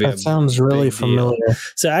Verge would be that sounds really familiar.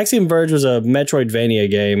 So Axiom Verge was a Metroidvania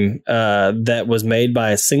game that was made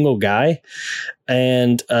by a single guy,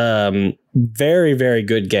 and very, very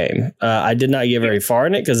good game. I did not get very far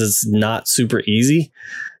in it because it's not super easy.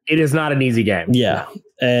 It is not an easy game. Yeah.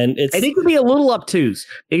 And it can be a little obtuse.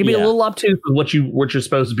 It can be a little obtuse with what you're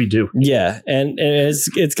supposed to be doing. Yeah, and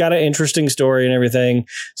it's got an interesting story and everything.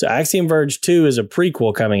 So Axiom Verge 2 is a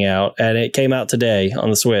prequel coming out, and it came out today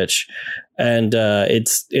on the Switch, and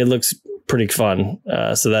it looks pretty fun.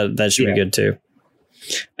 So that should be good too.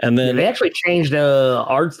 And then they actually changed the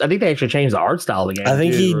art. I think they actually changed the art style of the game. I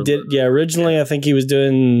think he did. Yeah, originally I think he was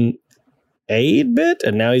doing 8-bit,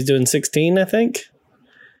 and now he's doing 16. I think.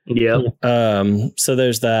 Yeah. So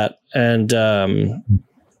there's that. And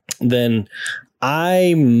then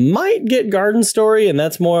I might get Garden Story, and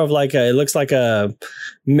that's more of like it looks like a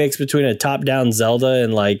mix between a top-down Zelda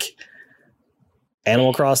and like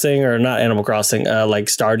Animal Crossing, or not Animal Crossing, like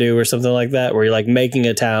Stardew or something like that, where you're like making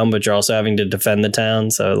a town, but you're also having to defend the town.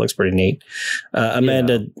 So it looks pretty neat.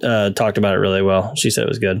 Amanda talked about it really well. She said it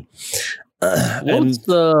was good.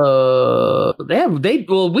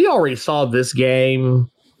 We already saw this game.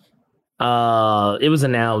 It was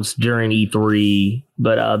announced during E3,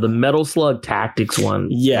 but the Metal Slug Tactics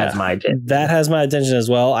one has my attention. That has my attention as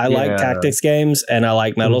well. I like tactics games, and I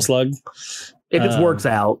like Metal Slug. If it works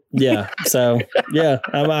out. Yeah. So,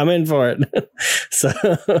 I'm in for it. So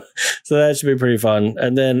that should be pretty fun.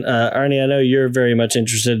 And then, Arnie, I know you're very much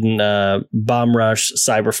interested in Bomb Rush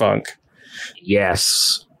Cyberpunk.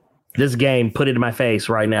 Yes. This game, put it in my face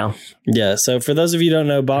right now. Yeah. So for those of you who don't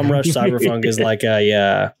know, Bomb Rush Cyberpunk is like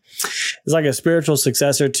it's like a spiritual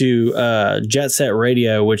successor to Jet Set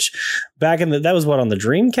Radio, which back in that was what, on the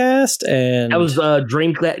Dreamcast, and that was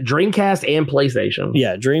Dreamcast and PlayStation.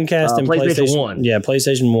 Yeah, Dreamcast and PlayStation 1. Yeah,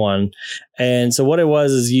 PlayStation 1. And so what it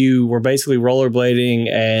was is you were basically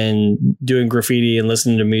rollerblading and doing graffiti and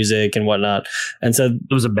listening to music and whatnot. And so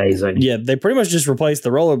it was amazing. Yeah, they pretty much just replaced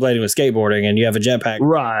the rollerblading with skateboarding, and you have a jetpack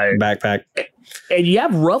backpack. And you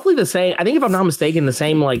have roughly the same, I think if I'm not mistaken, the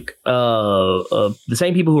same the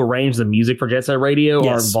same people who arranged the music for Jet Set Radio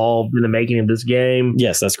are involved in the making of this game.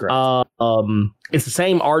 Yes, that's correct. It's the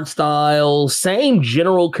same art style, same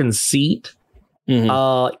general conceit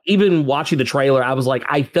Even watching the trailer, I was like,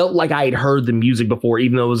 I felt like I had heard the music before,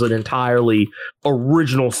 even though it was an entirely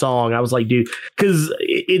original song. I was like, dude, because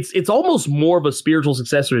it's almost more of a spiritual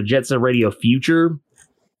successor to Jet Set Radio Future,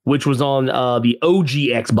 which was on the OG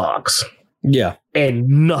Xbox. Yeah. And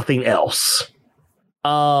nothing else.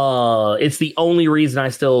 It's the only reason I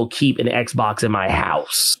still keep an Xbox in my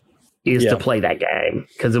house is to play that game,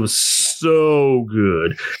 because it was so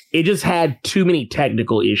good. It just had too many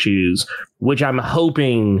technical issues, which I'm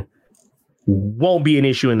hoping won't be an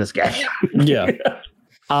issue in this game. Yeah.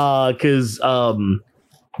 Because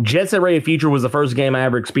Jet Set Radio Future was the first game I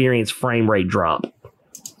ever experienced frame rate drop.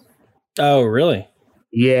 Oh, really?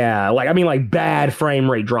 Yeah, like bad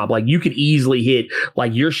frame rate drop. Like you could easily hit,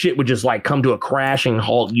 like your shit would just like come to a crashing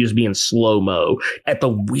halt. You just be in slow mo at the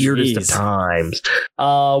weirdest of times.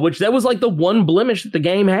 Which that was like the one blemish that the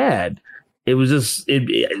game had. It was just what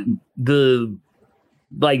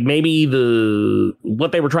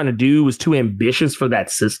they were trying to do was too ambitious for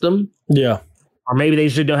that system. Yeah. Or maybe they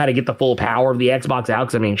should know how to get the full power of the Xbox out.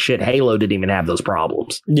 Because I mean, shit, Halo didn't even have those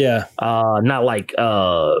problems. Yeah. Not like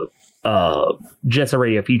Jet Set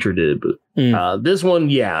Radio Future did, but this one,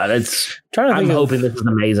 yeah, I'm hoping this is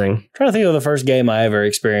amazing. Trying to think of the first game I ever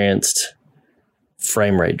experienced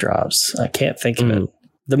frame rate drops. I can't think of it.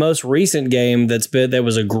 The most recent game that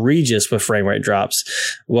was egregious with frame rate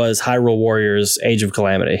drops was Hyrule Warriors: Age of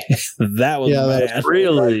Calamity. That was bad.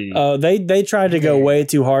 Really. They tried to go way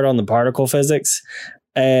too hard on the particle physics.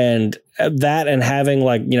 And that, and having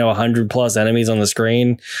 100 plus enemies on the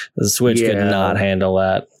screen, the Switch could not handle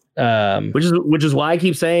that. Which is why I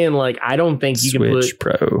keep saying, like, I don't think you can put Switch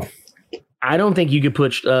Pro. I don't think you could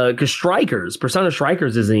put because Persona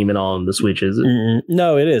Strikers isn't even on the Switch, is it?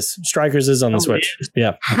 No, it is. Strikers is on the Switch.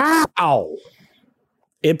 Yeah. How?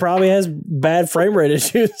 It probably has bad frame rate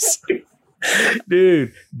issues.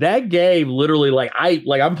 Dude, that game literally,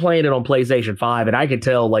 I'm playing it on PlayStation 5, and I can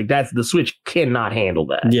tell the Switch cannot handle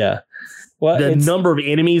that. Yeah. Well, the number of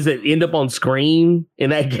enemies that end up on screen in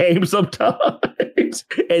that game sometimes,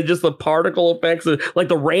 and just the particle effects, like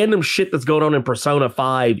the random shit that's going on in Persona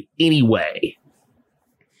 5 anyway,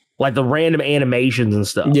 like the random animations and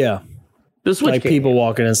stuff. Yeah. The Switch like people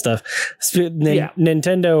walking and stuff.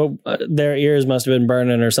 Nintendo, their ears must have been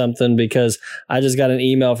burning or something, because I just got an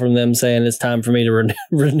email from them saying it's time for me to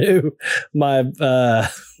renew my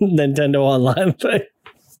Nintendo Online thing.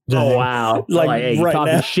 Oh, wow. Hey, you're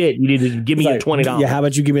talking shit. You need to give me your $20. Yeah, how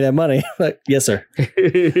about you give me that money? Yes, sir.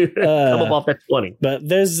 Come up off that 20. But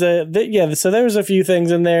there's so there's a few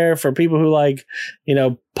things in there for people who like,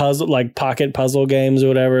 puzzle, like pocket puzzle games or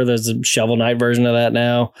whatever. There's a Shovel Knight version of that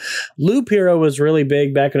now. Loop Hero was really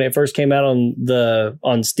big back when it first came out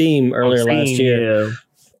on Steam earlier last year. Yeah.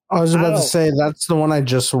 I was about to say that's the one I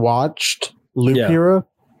just watched, Loop Hero.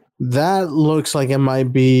 That looks like it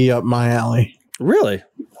might be up my alley. Really?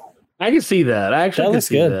 I can see that. I actually can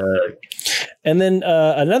see that. And then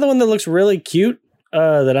another one that looks really cute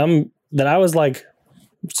that I was like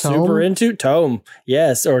super into. Tome,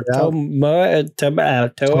 yes, or Tome. I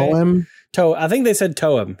think they said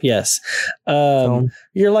Toem. Yes.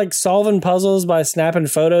 You're like solving puzzles by snapping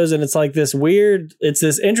photos, and it's like this weird. It's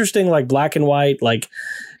this interesting like black and white, like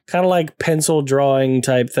kind of like pencil drawing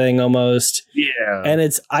type thing almost. Yeah. And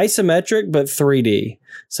it's isometric but 3D.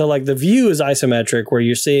 So like the view is isometric, where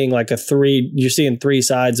you're seeing you're seeing three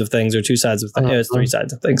sides of things, or two sides of things. It's three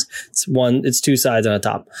sides of things. It's two sides on a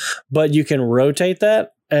top, but you can rotate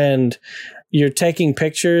that, and you're taking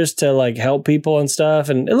pictures to like help people and stuff.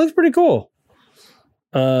 And it looks pretty cool.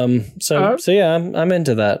 So yeah, I'm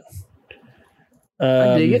into that.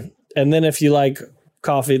 I dig it. And then if you like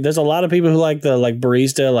coffee, there's a lot of people who like the like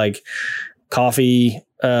barista, like coffee,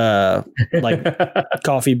 like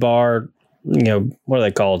coffee bar, what are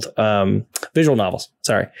they called? Visual novels.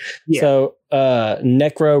 Sorry. Yeah. So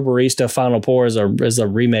Necro Barista Final Pour is a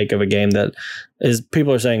remake of a game that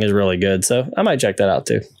people are saying is really good. So I might check that out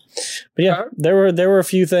too. But yeah, there were a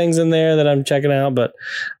few things in there that I'm checking out, but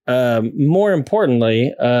more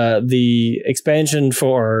importantly, the expansion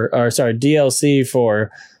DLC for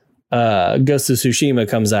Ghost of Tsushima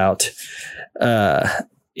comes out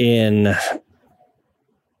in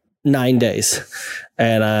 9 days,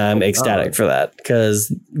 and I'm ecstatic for that,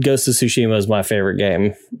 because Ghost of Tsushima is my favorite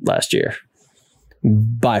game last year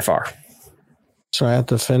by far. So I have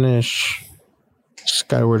to finish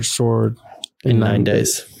Skyward Sword in 9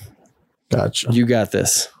 days. Gotcha. You got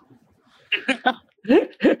this.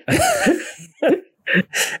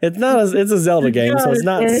 It's a Zelda game, so it's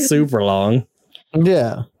not super long.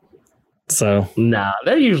 Yeah. So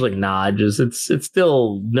they're usually not. Just it's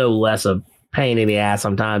still no less a pain in the ass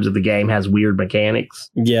sometimes if the game has weird mechanics.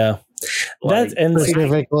 Yeah. That's and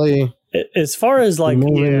specifically as far as like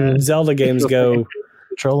Zelda games go,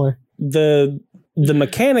 controller. The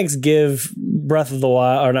mechanics give Breath of the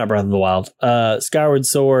Wild, or not Breath of the Wild, Skyward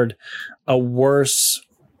Sword a worse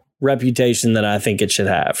reputation than I think it should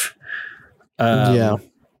have. Yeah.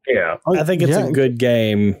 I think it's a good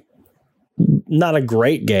game. Not a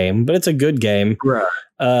great game, but it's a good game. Right.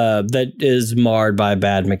 That is marred by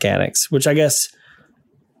bad mechanics, which I guess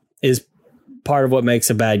is part of what makes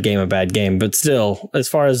a bad game. But still, as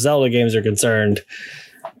far as Zelda games are concerned,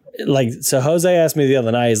 like, so Jose asked me the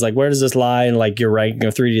other night, he's like, where does this lie in like your ranking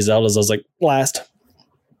of 3D Zeldas? I was like, last.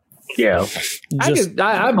 Yeah.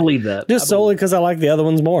 I believe that. Just solely because I like the other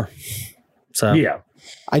ones more. So yeah.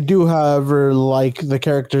 I do, however, like the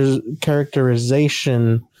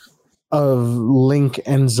characterization of Link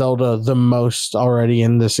and Zelda the most already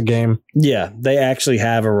in this game. Yeah, they actually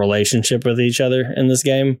have a relationship with each other in this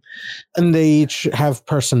game. And they each have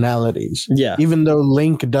personalities. Yeah. Even though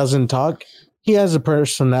Link doesn't talk, he has a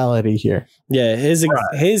personality here. Yeah,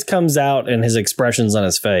 his comes out in his expressions on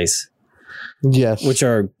his face. Yes. Which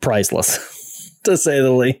are priceless, to say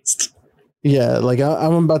the least. Yeah, like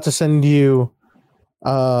I'm about to send you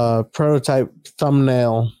a prototype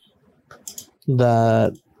thumbnail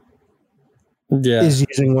that is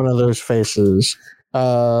using one of those faces.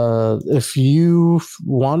 If you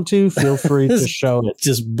want to, feel free to show it.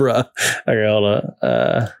 Just bruh. Okay, hold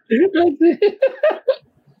on.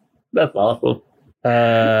 That's awesome.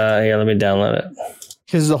 Yeah, let me download it.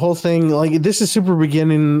 Because the whole thing, like, this is super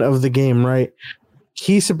beginning of the game, right?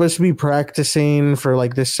 He's supposed to be practicing for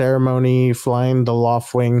like this ceremony, flying the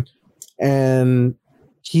Loftwing, and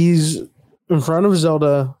he's in front of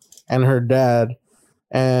Zelda and her dad,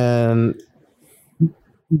 and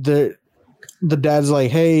the dad's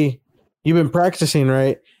like, "Hey, you've been practicing,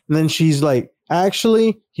 right?" And then she's like,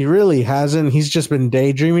 "Actually, he really hasn't. He's just been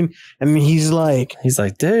daydreaming." And he's like,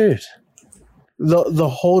 "Dude." The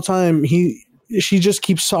whole time she just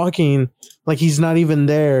keeps talking like he's not even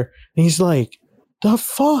there. And he's like, "The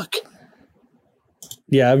fuck?"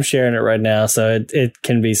 Yeah, I'm sharing it right now, so it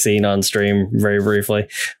can be seen on stream very briefly.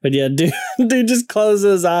 But yeah, dude just closes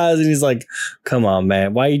his eyes and he's like, "Come on,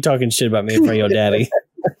 man. Why are you talking shit about me in front of your daddy?"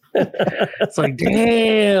 It's like,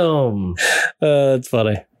 damn. It's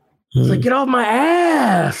funny. It's like, get off my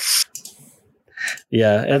ass.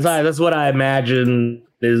 Yeah. That's what I imagine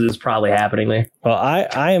is probably happening there. Well,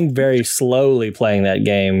 I am very slowly playing that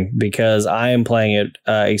game because I am playing it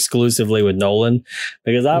exclusively with Nolan,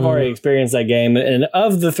 because I've already experienced that game. And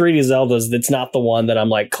of the 3D Zeldas, it's not the one that I'm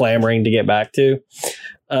like clamoring to get back to.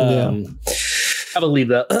 I believe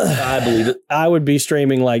that. I believe it. I would be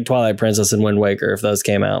streaming like Twilight Princess and Wind Waker if those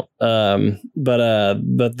came out. But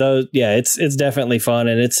those, yeah, it's definitely fun,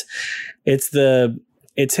 and it's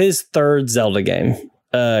his third Zelda game.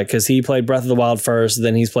 Because he played Breath of the Wild first,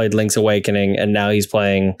 then he's played Link's Awakening, and now he's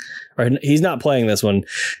not playing this one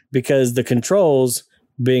because the controls,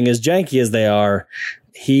 being as janky as they are,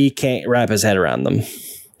 he can't wrap his head around them.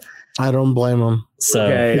 I don't blame him. So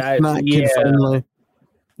it's not kid friendly.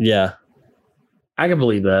 Yeah. I can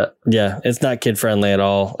believe that. Yeah, it's not kid friendly at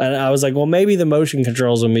all. And I was like, well, maybe the motion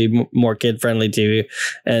controls will be more kid friendly to you.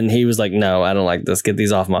 And he was like, no, I don't like this. Get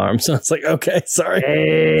these off my arm. So it's like, okay, sorry.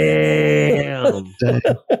 Damn.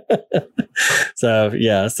 So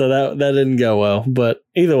yeah, so that didn't go well. But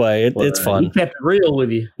either way, it's fun. He kept it real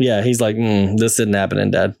with you. Yeah, he's like, this isn't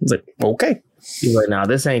happening, Dad. I was like, okay. He's like, nah,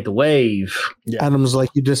 this ain't the wave. Yeah. Adam's like,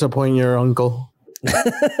 you disappoint your uncle.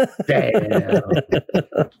 Damn.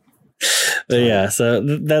 Yeah, so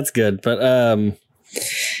that's good. But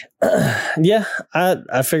yeah,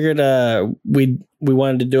 I figured we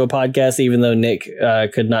wanted to do a podcast even though Nick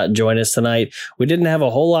could not join us tonight. We didn't have a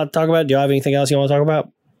whole lot to talk about. Do you have anything else you want to talk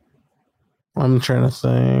about? I'm trying to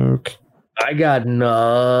think. I got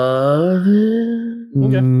nothing.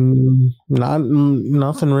 Okay.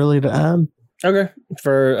 Nothing really to add. Okay.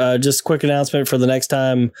 For just quick announcement for the next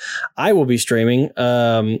time I will be streaming.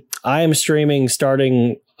 I am streaming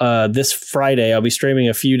starting this Friday. I'll be streaming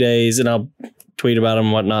a few days and I'll tweet about them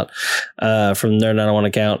and whatnot from Nerd 901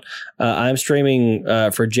 account. I'm streaming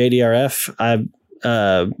for JDRF,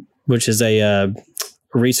 which is a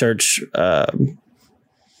research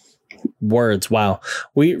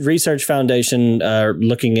research foundation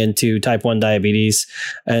looking into type 1 diabetes,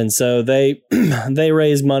 and so they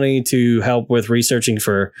raise money to help with researching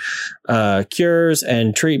for cures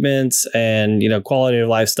and treatments and quality of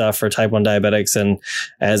life stuff for type 1 diabetics. And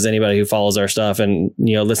as anybody who follows our stuff and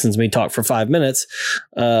listens to me talk for 5 minutes,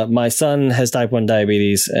 my son has type 1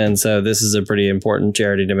 diabetes, and so this is a pretty important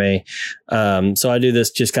charity to me. So I do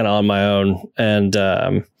this just kind of on my own, and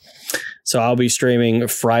So I'll be streaming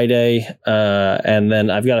Friday, and then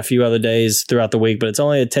I've got a few other days throughout the week, but it's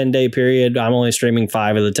only a 10-day period. I'm only streaming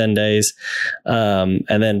 5 of the 10 days. And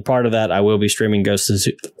then part of that, I will be streaming Ghost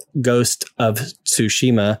of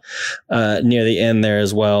Tsushima near the end there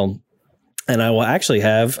as well. And I will actually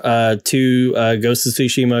have 2 Ghost of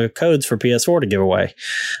Tsushima codes for PS4 to give away.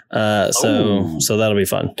 So that'll be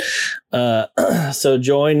fun. So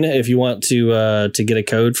join if you want to get a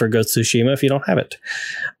code for Ghost of Tsushima if you don't have it.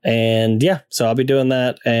 And yeah, so I'll be doing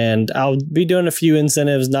that, and I'll be doing a few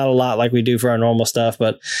incentives, not a lot like we do for our normal stuff,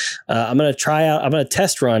 but I'm going to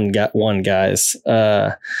test run one, guys.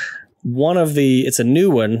 It's a new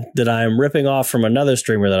one that I'm ripping off from another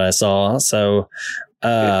streamer that I saw. So,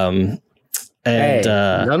 and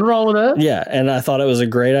nothing wrong with that. Yeah, and I thought it was a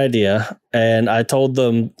great idea, and I told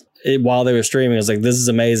them while they were streaming, I was like, "This is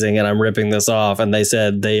amazing," and I'm ripping this off. And they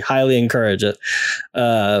said they highly encourage it,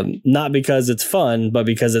 not because it's fun, but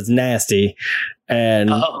because it's nasty,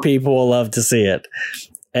 and people will love to see it.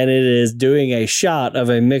 And it is doing a shot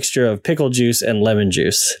of a mixture of pickle juice and lemon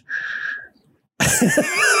juice.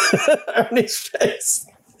 Ernie's face.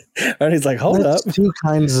 Ernie's like, hold up. 2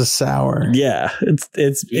 kinds of sour. Yeah,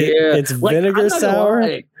 it's vinegar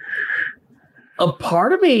sour. A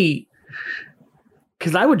part of me,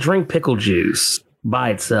 because I would drink pickle juice by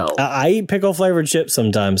itself. I eat pickle flavored chips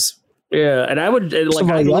sometimes. Yeah, and I would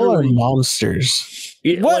y'all are monsters.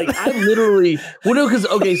 Like I literally, because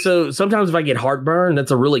so sometimes if I get heartburn,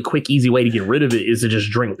 that's a really quick, easy way to get rid of it is to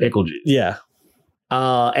just drink pickle juice. Yeah.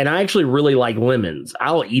 And I actually really like lemons.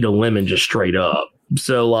 I'll eat a lemon just straight up.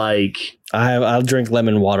 So like I'll drink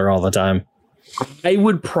lemon water all the time. I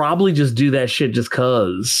would probably just do that shit just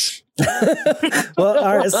cause. Well,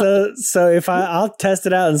 all right. So if I'll test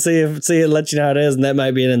it out and see it, let you know how it is, and that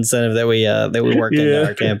might be an incentive that we work into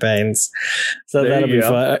our campaigns. So that'll be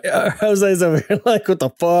fun. Jose's over here like, what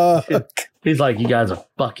the fuck? He's like, you guys are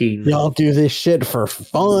fucking. Y'all do this shit for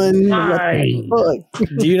fun. Right.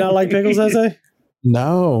 Do you not like pickles, Jose?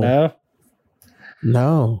 No.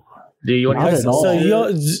 Do you want Not at all. So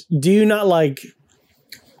do you not like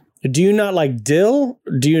dill? Do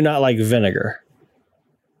you not like vinegar?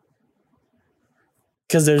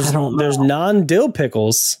 Because there's non-dill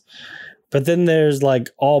pickles, but then there's like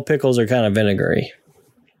all pickles are kind of vinegary.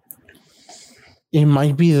 It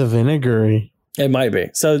might be the vinegary. It might be.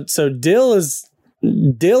 So dill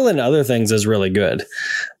and other things is really good.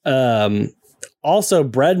 Also,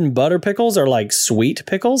 bread and butter pickles are like sweet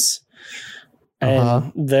pickles,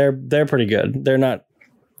 and they're pretty good. They're not,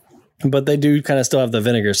 but they do kind of still have the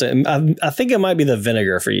vinegar. So I think it might be the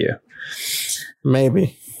vinegar for you.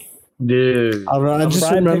 Maybe. Dude, I just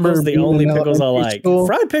fried remember pickles, the only pickles I like. School.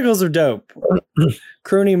 Fried pickles are dope.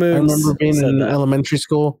 Croony Moons. I remember being in elementary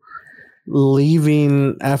school,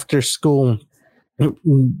 leaving after school.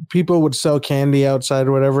 People would sell candy outside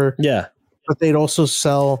or whatever. Yeah. But they'd also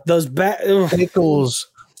sell those pickles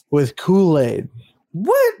with Kool-Aid.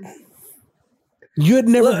 What? You had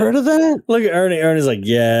never heard of that? Look at Ernie. Ernie's like,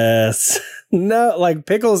 yes. No, like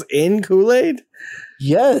pickles in Kool-Aid?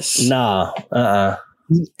 Yes. Nah.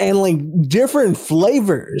 And like different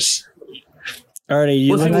flavors. Ernie,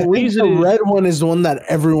 you I think the red one is the one that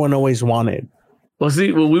everyone always wanted. Well,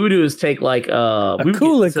 see, what we would do is take like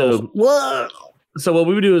Kool-Aid. So what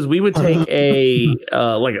we would do is we would take so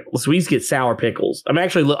we used to get sour pickles. I'm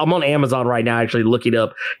on Amazon right now actually looking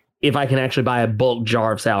up if I can actually buy a bulk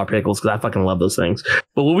jar of sour pickles because I fucking love those things.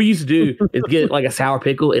 But what we used to do is get like a sour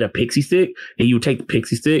pickle in a pixie stick, and you would take the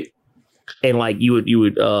pixie stick and like you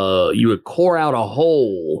would core out a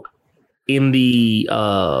hole in the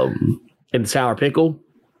sour pickle,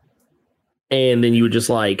 and then you would just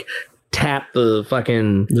like tap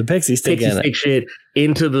the pixie stick shit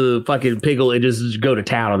into the fucking pickle and just go to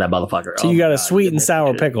town on that motherfucker. So you got a sweet and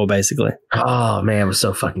sour pickle, basically. Oh man, it was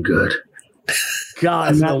so fucking good.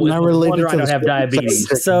 God, not related to I don't have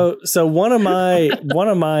diabetes. So one of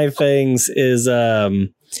my things is I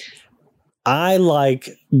like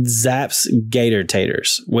Zapp's Gator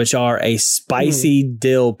Taters, which are a spicy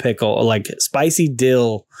dill pickle, like spicy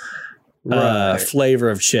dill flavor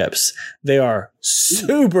of chips. They are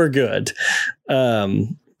super good.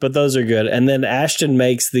 But those are good. And then Ashton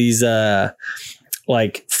makes these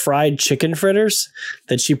like fried chicken fritters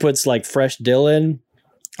that she puts like fresh dill in.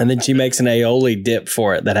 And then she makes an aioli dip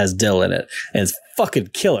for it that has dill in it. And it's fucking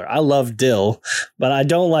killer. I love dill, but I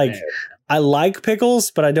don't like, I like pickles,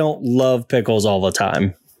 but I don't love pickles all the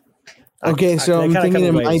time. Okay, so I'm thinking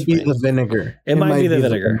it might be the vinegar. It might be the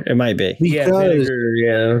vinegar. It might be. Because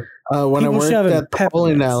when I People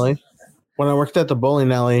worked at the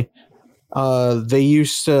bowling alley, they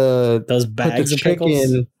used to those put bags the of pickles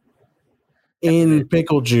chicken in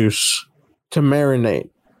pickle juice to marinate.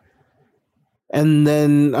 And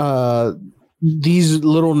then these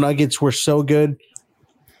little nuggets were so good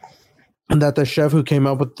that the chef who came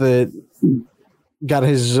up with got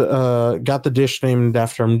the dish named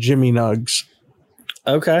after him, Jimmy Nugs.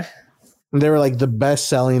 Okay. And they were like the best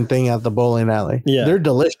selling thing at the bowling alley. Yeah. They're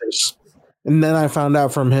delicious. And then I found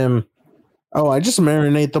out from him, I just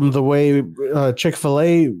marinate them the way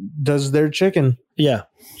Chick-fil-A does their chicken. Yeah.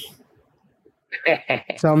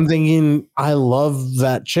 So I'm thinking, I love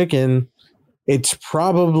that chicken. It's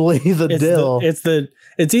probably the dill.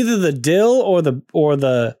 It's either the dill or the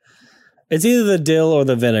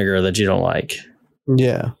vinegar that you don't like.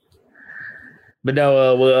 Yeah. But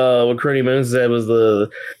no, what Crony Moon said was the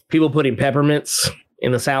people putting peppermints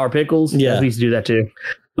in the sour pickles. Yeah. We used to do that too.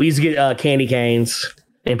 We used to get candy canes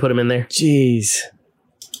and put them in there. Jeez.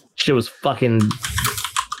 Shit was fucking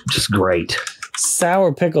just great.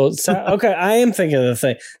 Sour pickles. Okay, I am thinking of the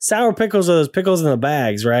thing. Sour pickles are those pickles in the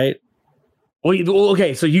bags, right? Well,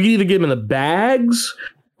 okay, so you can either get them in the bags,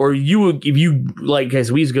 or you would, if you like. Okay,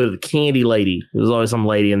 so we used to go to the candy lady. There was always some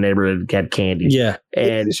lady in the neighborhood that had candy. Yeah,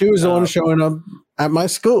 and she was the one showing up at my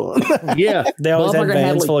school. Yeah, they always had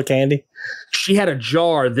vans full of candy. She had a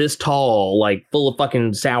jar this tall, like full of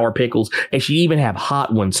fucking sour pickles, and she even had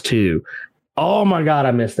hot ones too. Oh my god,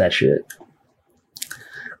 I missed that shit.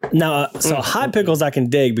 Now, so hot pickles I can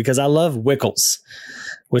dig because I love Wickles,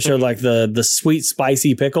 which are like the sweet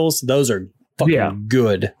spicy pickles. Those are fucking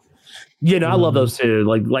good. Yeah, no, I love those too.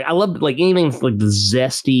 Like I love like anything like the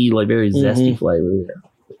zesty, like very zesty flavor.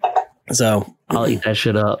 Yeah. So I'll eat that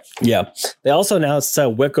shit up. Yeah, they also now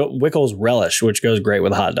sell Wickles relish, which goes great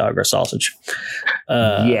with a hot dog or sausage.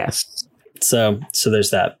 Yes. So there's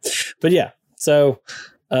that. But yeah, so.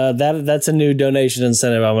 That's a new donation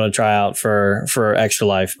incentive I'm going to try out for Extra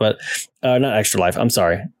Life, but not Extra Life. I'm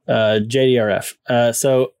sorry, JDRF.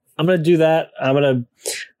 So I'm going to do that.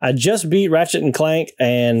 I just beat Ratchet and Clank,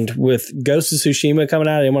 and with Ghost of Tsushima coming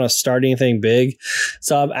out, I didn't want to start anything big.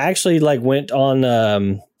 So I've actually went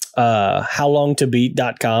on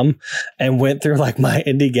howlongtobeat.com and went through my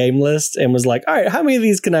indie game list and was like, all right, how many of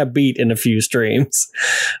these can I beat in a few streams?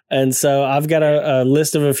 And so I've got a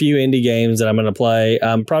list of a few indie games that I'm going to play.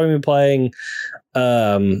 I'm probably playing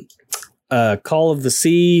Call of the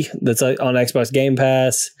Sea that's on Xbox Game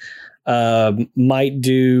Pass. Might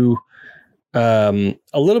do a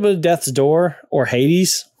little bit of Death's Door or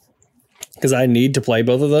Hades because I need to play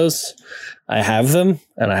both of those. I have them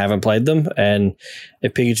and I haven't played them. And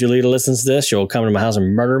if Pikachu Lita listens to this, she'll come to my house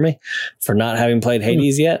and murder me for not having played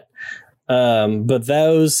Hades yet. But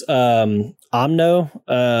those Omno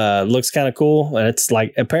looks kind of cool. And it's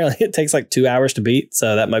apparently it takes 2 hours to beat.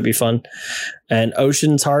 So that might be fun. And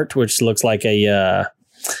Ocean's Heart, which looks like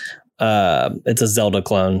it's a Zelda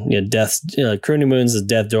clone. Yeah, Crony Moon's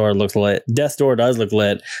Death Door looks lit. Death Door does look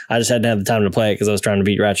lit. I just hadn't had the time to play it because I was trying to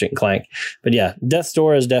beat Ratchet and Clank. But yeah, Death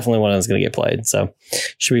Door is definitely one that's going to get played. So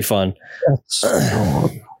should be fun.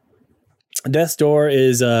 Death Door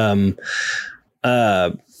is kind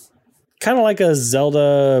of like a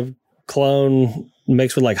Zelda clone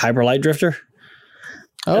mixed with Hyper Light Drifter.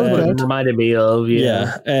 Oh, it reminded me of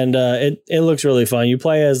and it looks really fun. You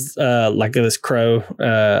play as this crow,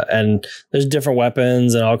 and there's different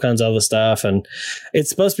weapons and all kinds of other stuff, and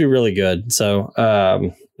it's supposed to be really good. So,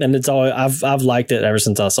 and it's all I've liked it ever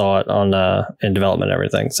since I saw it on in development and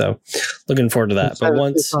everything. So, looking forward to that. But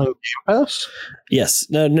once on Game Pass, yes,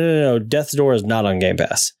 no, Death's Door is not on Game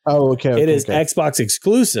Pass. Oh, okay. It is Xbox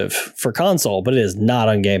exclusive for console, but it is not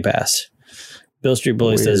on Game Pass. Bill Street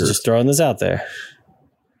Bully says, just throwing this out there.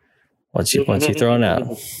 Once you throwing out,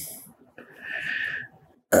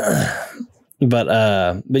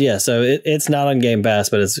 but yeah, so it's not on Game Pass,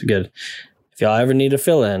 but it's good. If y'all ever need a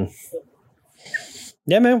fill in,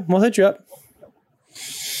 yeah, man, we'll hit you up.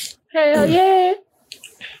 Hell yeah!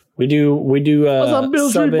 We do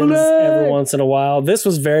sub-ins every once in a while. This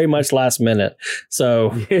was very much last minute, so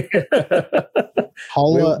we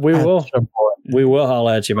will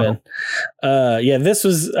holla at you, man. Yeah, this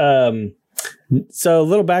was. So a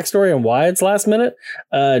little backstory on why it's last minute.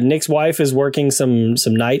 Nick's wife is working some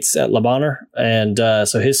nights at Le Bonheur, and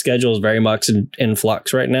so his schedule is very much in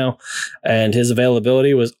flux right now, and his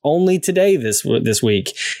availability was only today this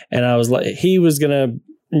week. And I was like, he was gonna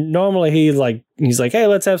normally he's like, hey,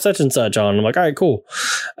 let's have such and such on. I'm like, all right, cool.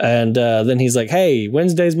 And then he's like, hey,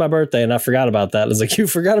 Wednesday's my birthday, and I forgot about that. I was like, you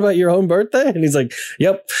forgot about your own birthday? And he's like,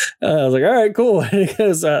 yep. I was like, all right, cool.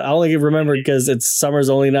 Because I only remembered because it's Summer's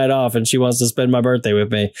only night off, and she wants to spend my birthday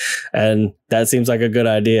with me, and that seems like a good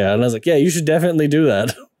idea. And I was like, yeah, you should definitely do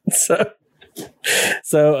that. So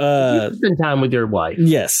So you spend time with your wife.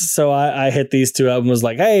 Yes. So I hit these two up and was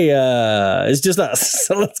like, hey, it's just us.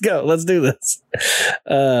 So let's go. Let's do this.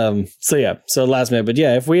 So yeah. So last minute. But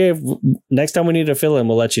yeah, if we have next time we need to fill in,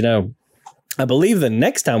 we'll let you know. I believe the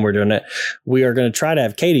next time we're doing it, we are going to try to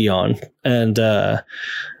have Katie on and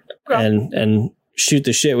shoot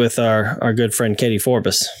the shit with our good friend Katie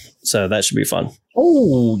Forbes. So that should be fun.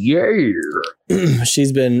 Oh, yeah.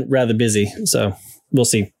 She's been rather busy. So we'll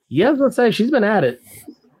see. Yeah, I was going to say, she's been at it.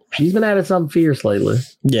 She's been at it something fierce lately.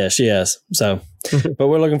 Yeah, she has. So, but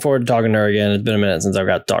we're looking forward to talking to her again. It's been a minute since I've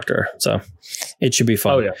got to talk to her. So it should be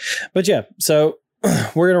fun. Oh, yeah. But yeah, so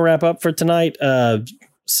we're going to wrap up for tonight.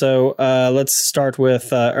 So let's start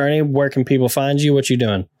with Ernie. Where can people find you? What you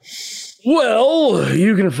doing? Well,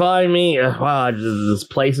 you can find me. Wow, these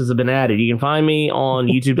places have been added. You can find me on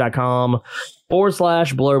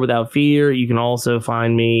youtube.com/Blur Without Fear. You can also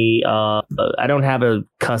find me. I don't have a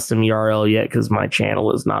custom URL yet because my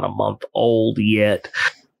channel is not a month old yet.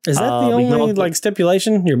 Is that the only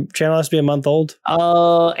stipulation? Your channel has to be a month old?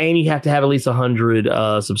 And you have to have at least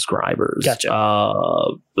 100 subscribers. Gotcha.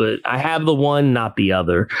 But I have the one, not the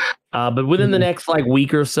other. But within the next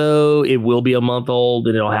week or so, it will be a month old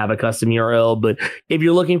and it'll have a custom URL. But if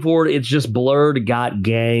you're looking for it, it's just Blurred Got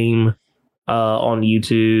Game on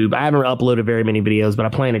YouTube. I haven't uploaded very many videos, but I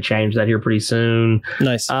plan to change that here pretty soon.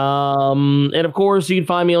 Nice. And of course, you can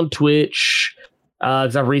find me on Twitch.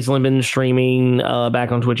 Because I've recently been streaming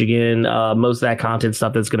back on Twitch again. Most of that content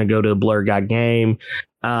stuff that's going to go to Blur Got Game.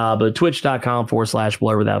 But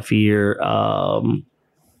twitch.com/Blur Without Fear.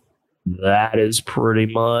 That is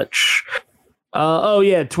pretty much. Oh,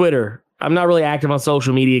 yeah, Twitter. I'm not really active on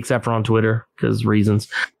social media except for on Twitter because reasons.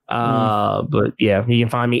 But yeah, you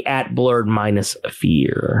can find me at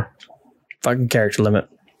Blurred-Fear. Fucking character limit.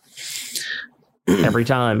 Every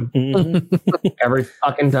time. Every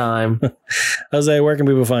fucking time. Jose, where can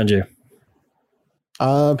people find you?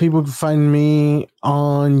 People can find me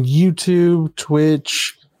on YouTube,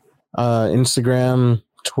 Twitch, Instagram,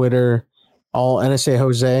 Twitter, all NSA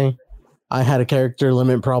Jose. I had a character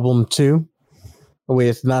limit problem too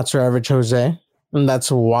with Not So Average Jose. And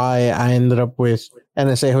that's why I ended up with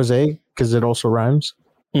NSA Jose, because it also rhymes.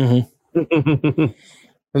 Mm-hmm.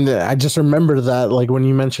 And I just remember that, like when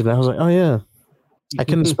you mentioned it, I was like, oh yeah. I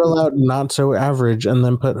couldn't spell out Not So Average and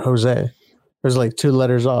then put Jose. There's like 2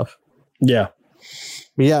 letters off. Yeah.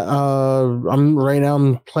 But yeah,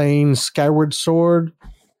 I'm playing Skyward Sword.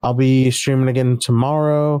 I'll be streaming again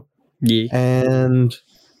tomorrow. Yeah. And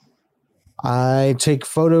I take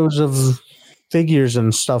photos of figures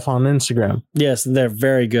and stuff on Instagram. Yes, they're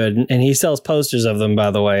very good. And he sells posters of them,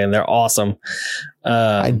 by the way, and they're awesome.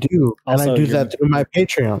 I do. And I do that through my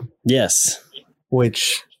Patreon. Yes.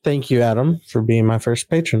 Which... Thank you, Adam, for being my first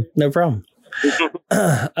patron. No problem.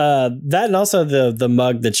 That and also the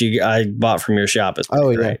mug that I bought from your shop is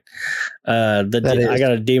pretty great. I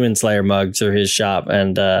got a Demon Slayer mug through his shop,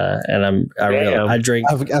 and I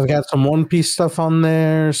drink. I've got some One Piece stuff on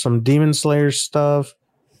there, some Demon Slayer stuff.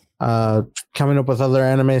 Coming up with other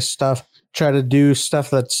anime stuff. Try to do stuff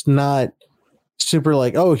that's not super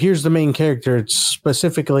like, oh, here's the main character. It's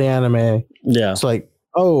specifically anime. Yeah, it's like,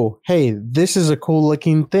 oh, hey, this is a cool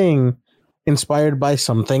looking thing inspired by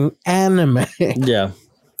something anime. Yeah.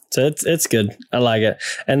 So it's good. I like it.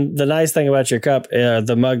 And the nice thing about your cup,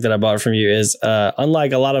 the mug that I bought from you is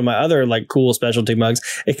unlike a lot of my other like cool specialty mugs,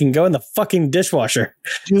 it can go in the fucking dishwasher.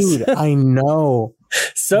 Dude, I know.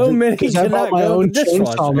 Many I bought my own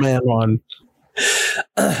Chainsaw Man one.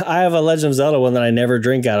 I have a Legend of Zelda one that I never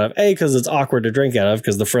drink out of. A, because it's awkward to drink out of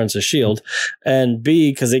because the front's a shield, and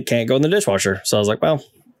B, because it can't go in the dishwasher. So I was like, well,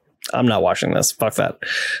 I'm not washing this. Fuck that.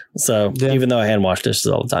 So even though I hand wash dishes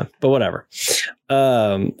all the time, but whatever.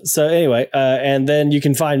 So anyway, and then you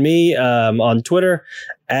can find me on Twitter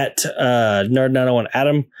at Nerd901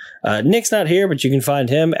 Adam. Nick's not here, but you can find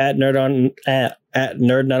him at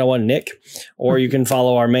Nerd901 Nick, or you can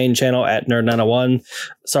follow our main channel at Nerd901.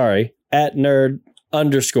 Sorry. At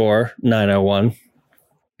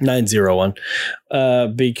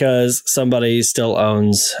nerd_901 because somebody still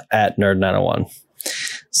owns at nerd901.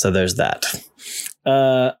 So there's that.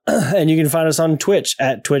 And you can find us on Twitch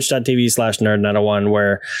at twitch.tv/nerd901,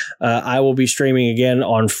 where I will be streaming again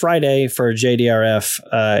on Friday for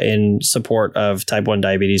JDRF in support of type 1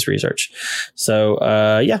 diabetes research. So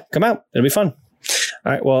yeah, come out. It'll be fun.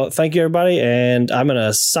 All right. Well, thank you, everybody. And I'm going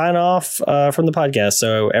to sign off from the podcast.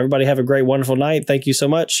 So everybody have a great, wonderful night. Thank you so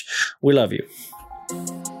much. We love you.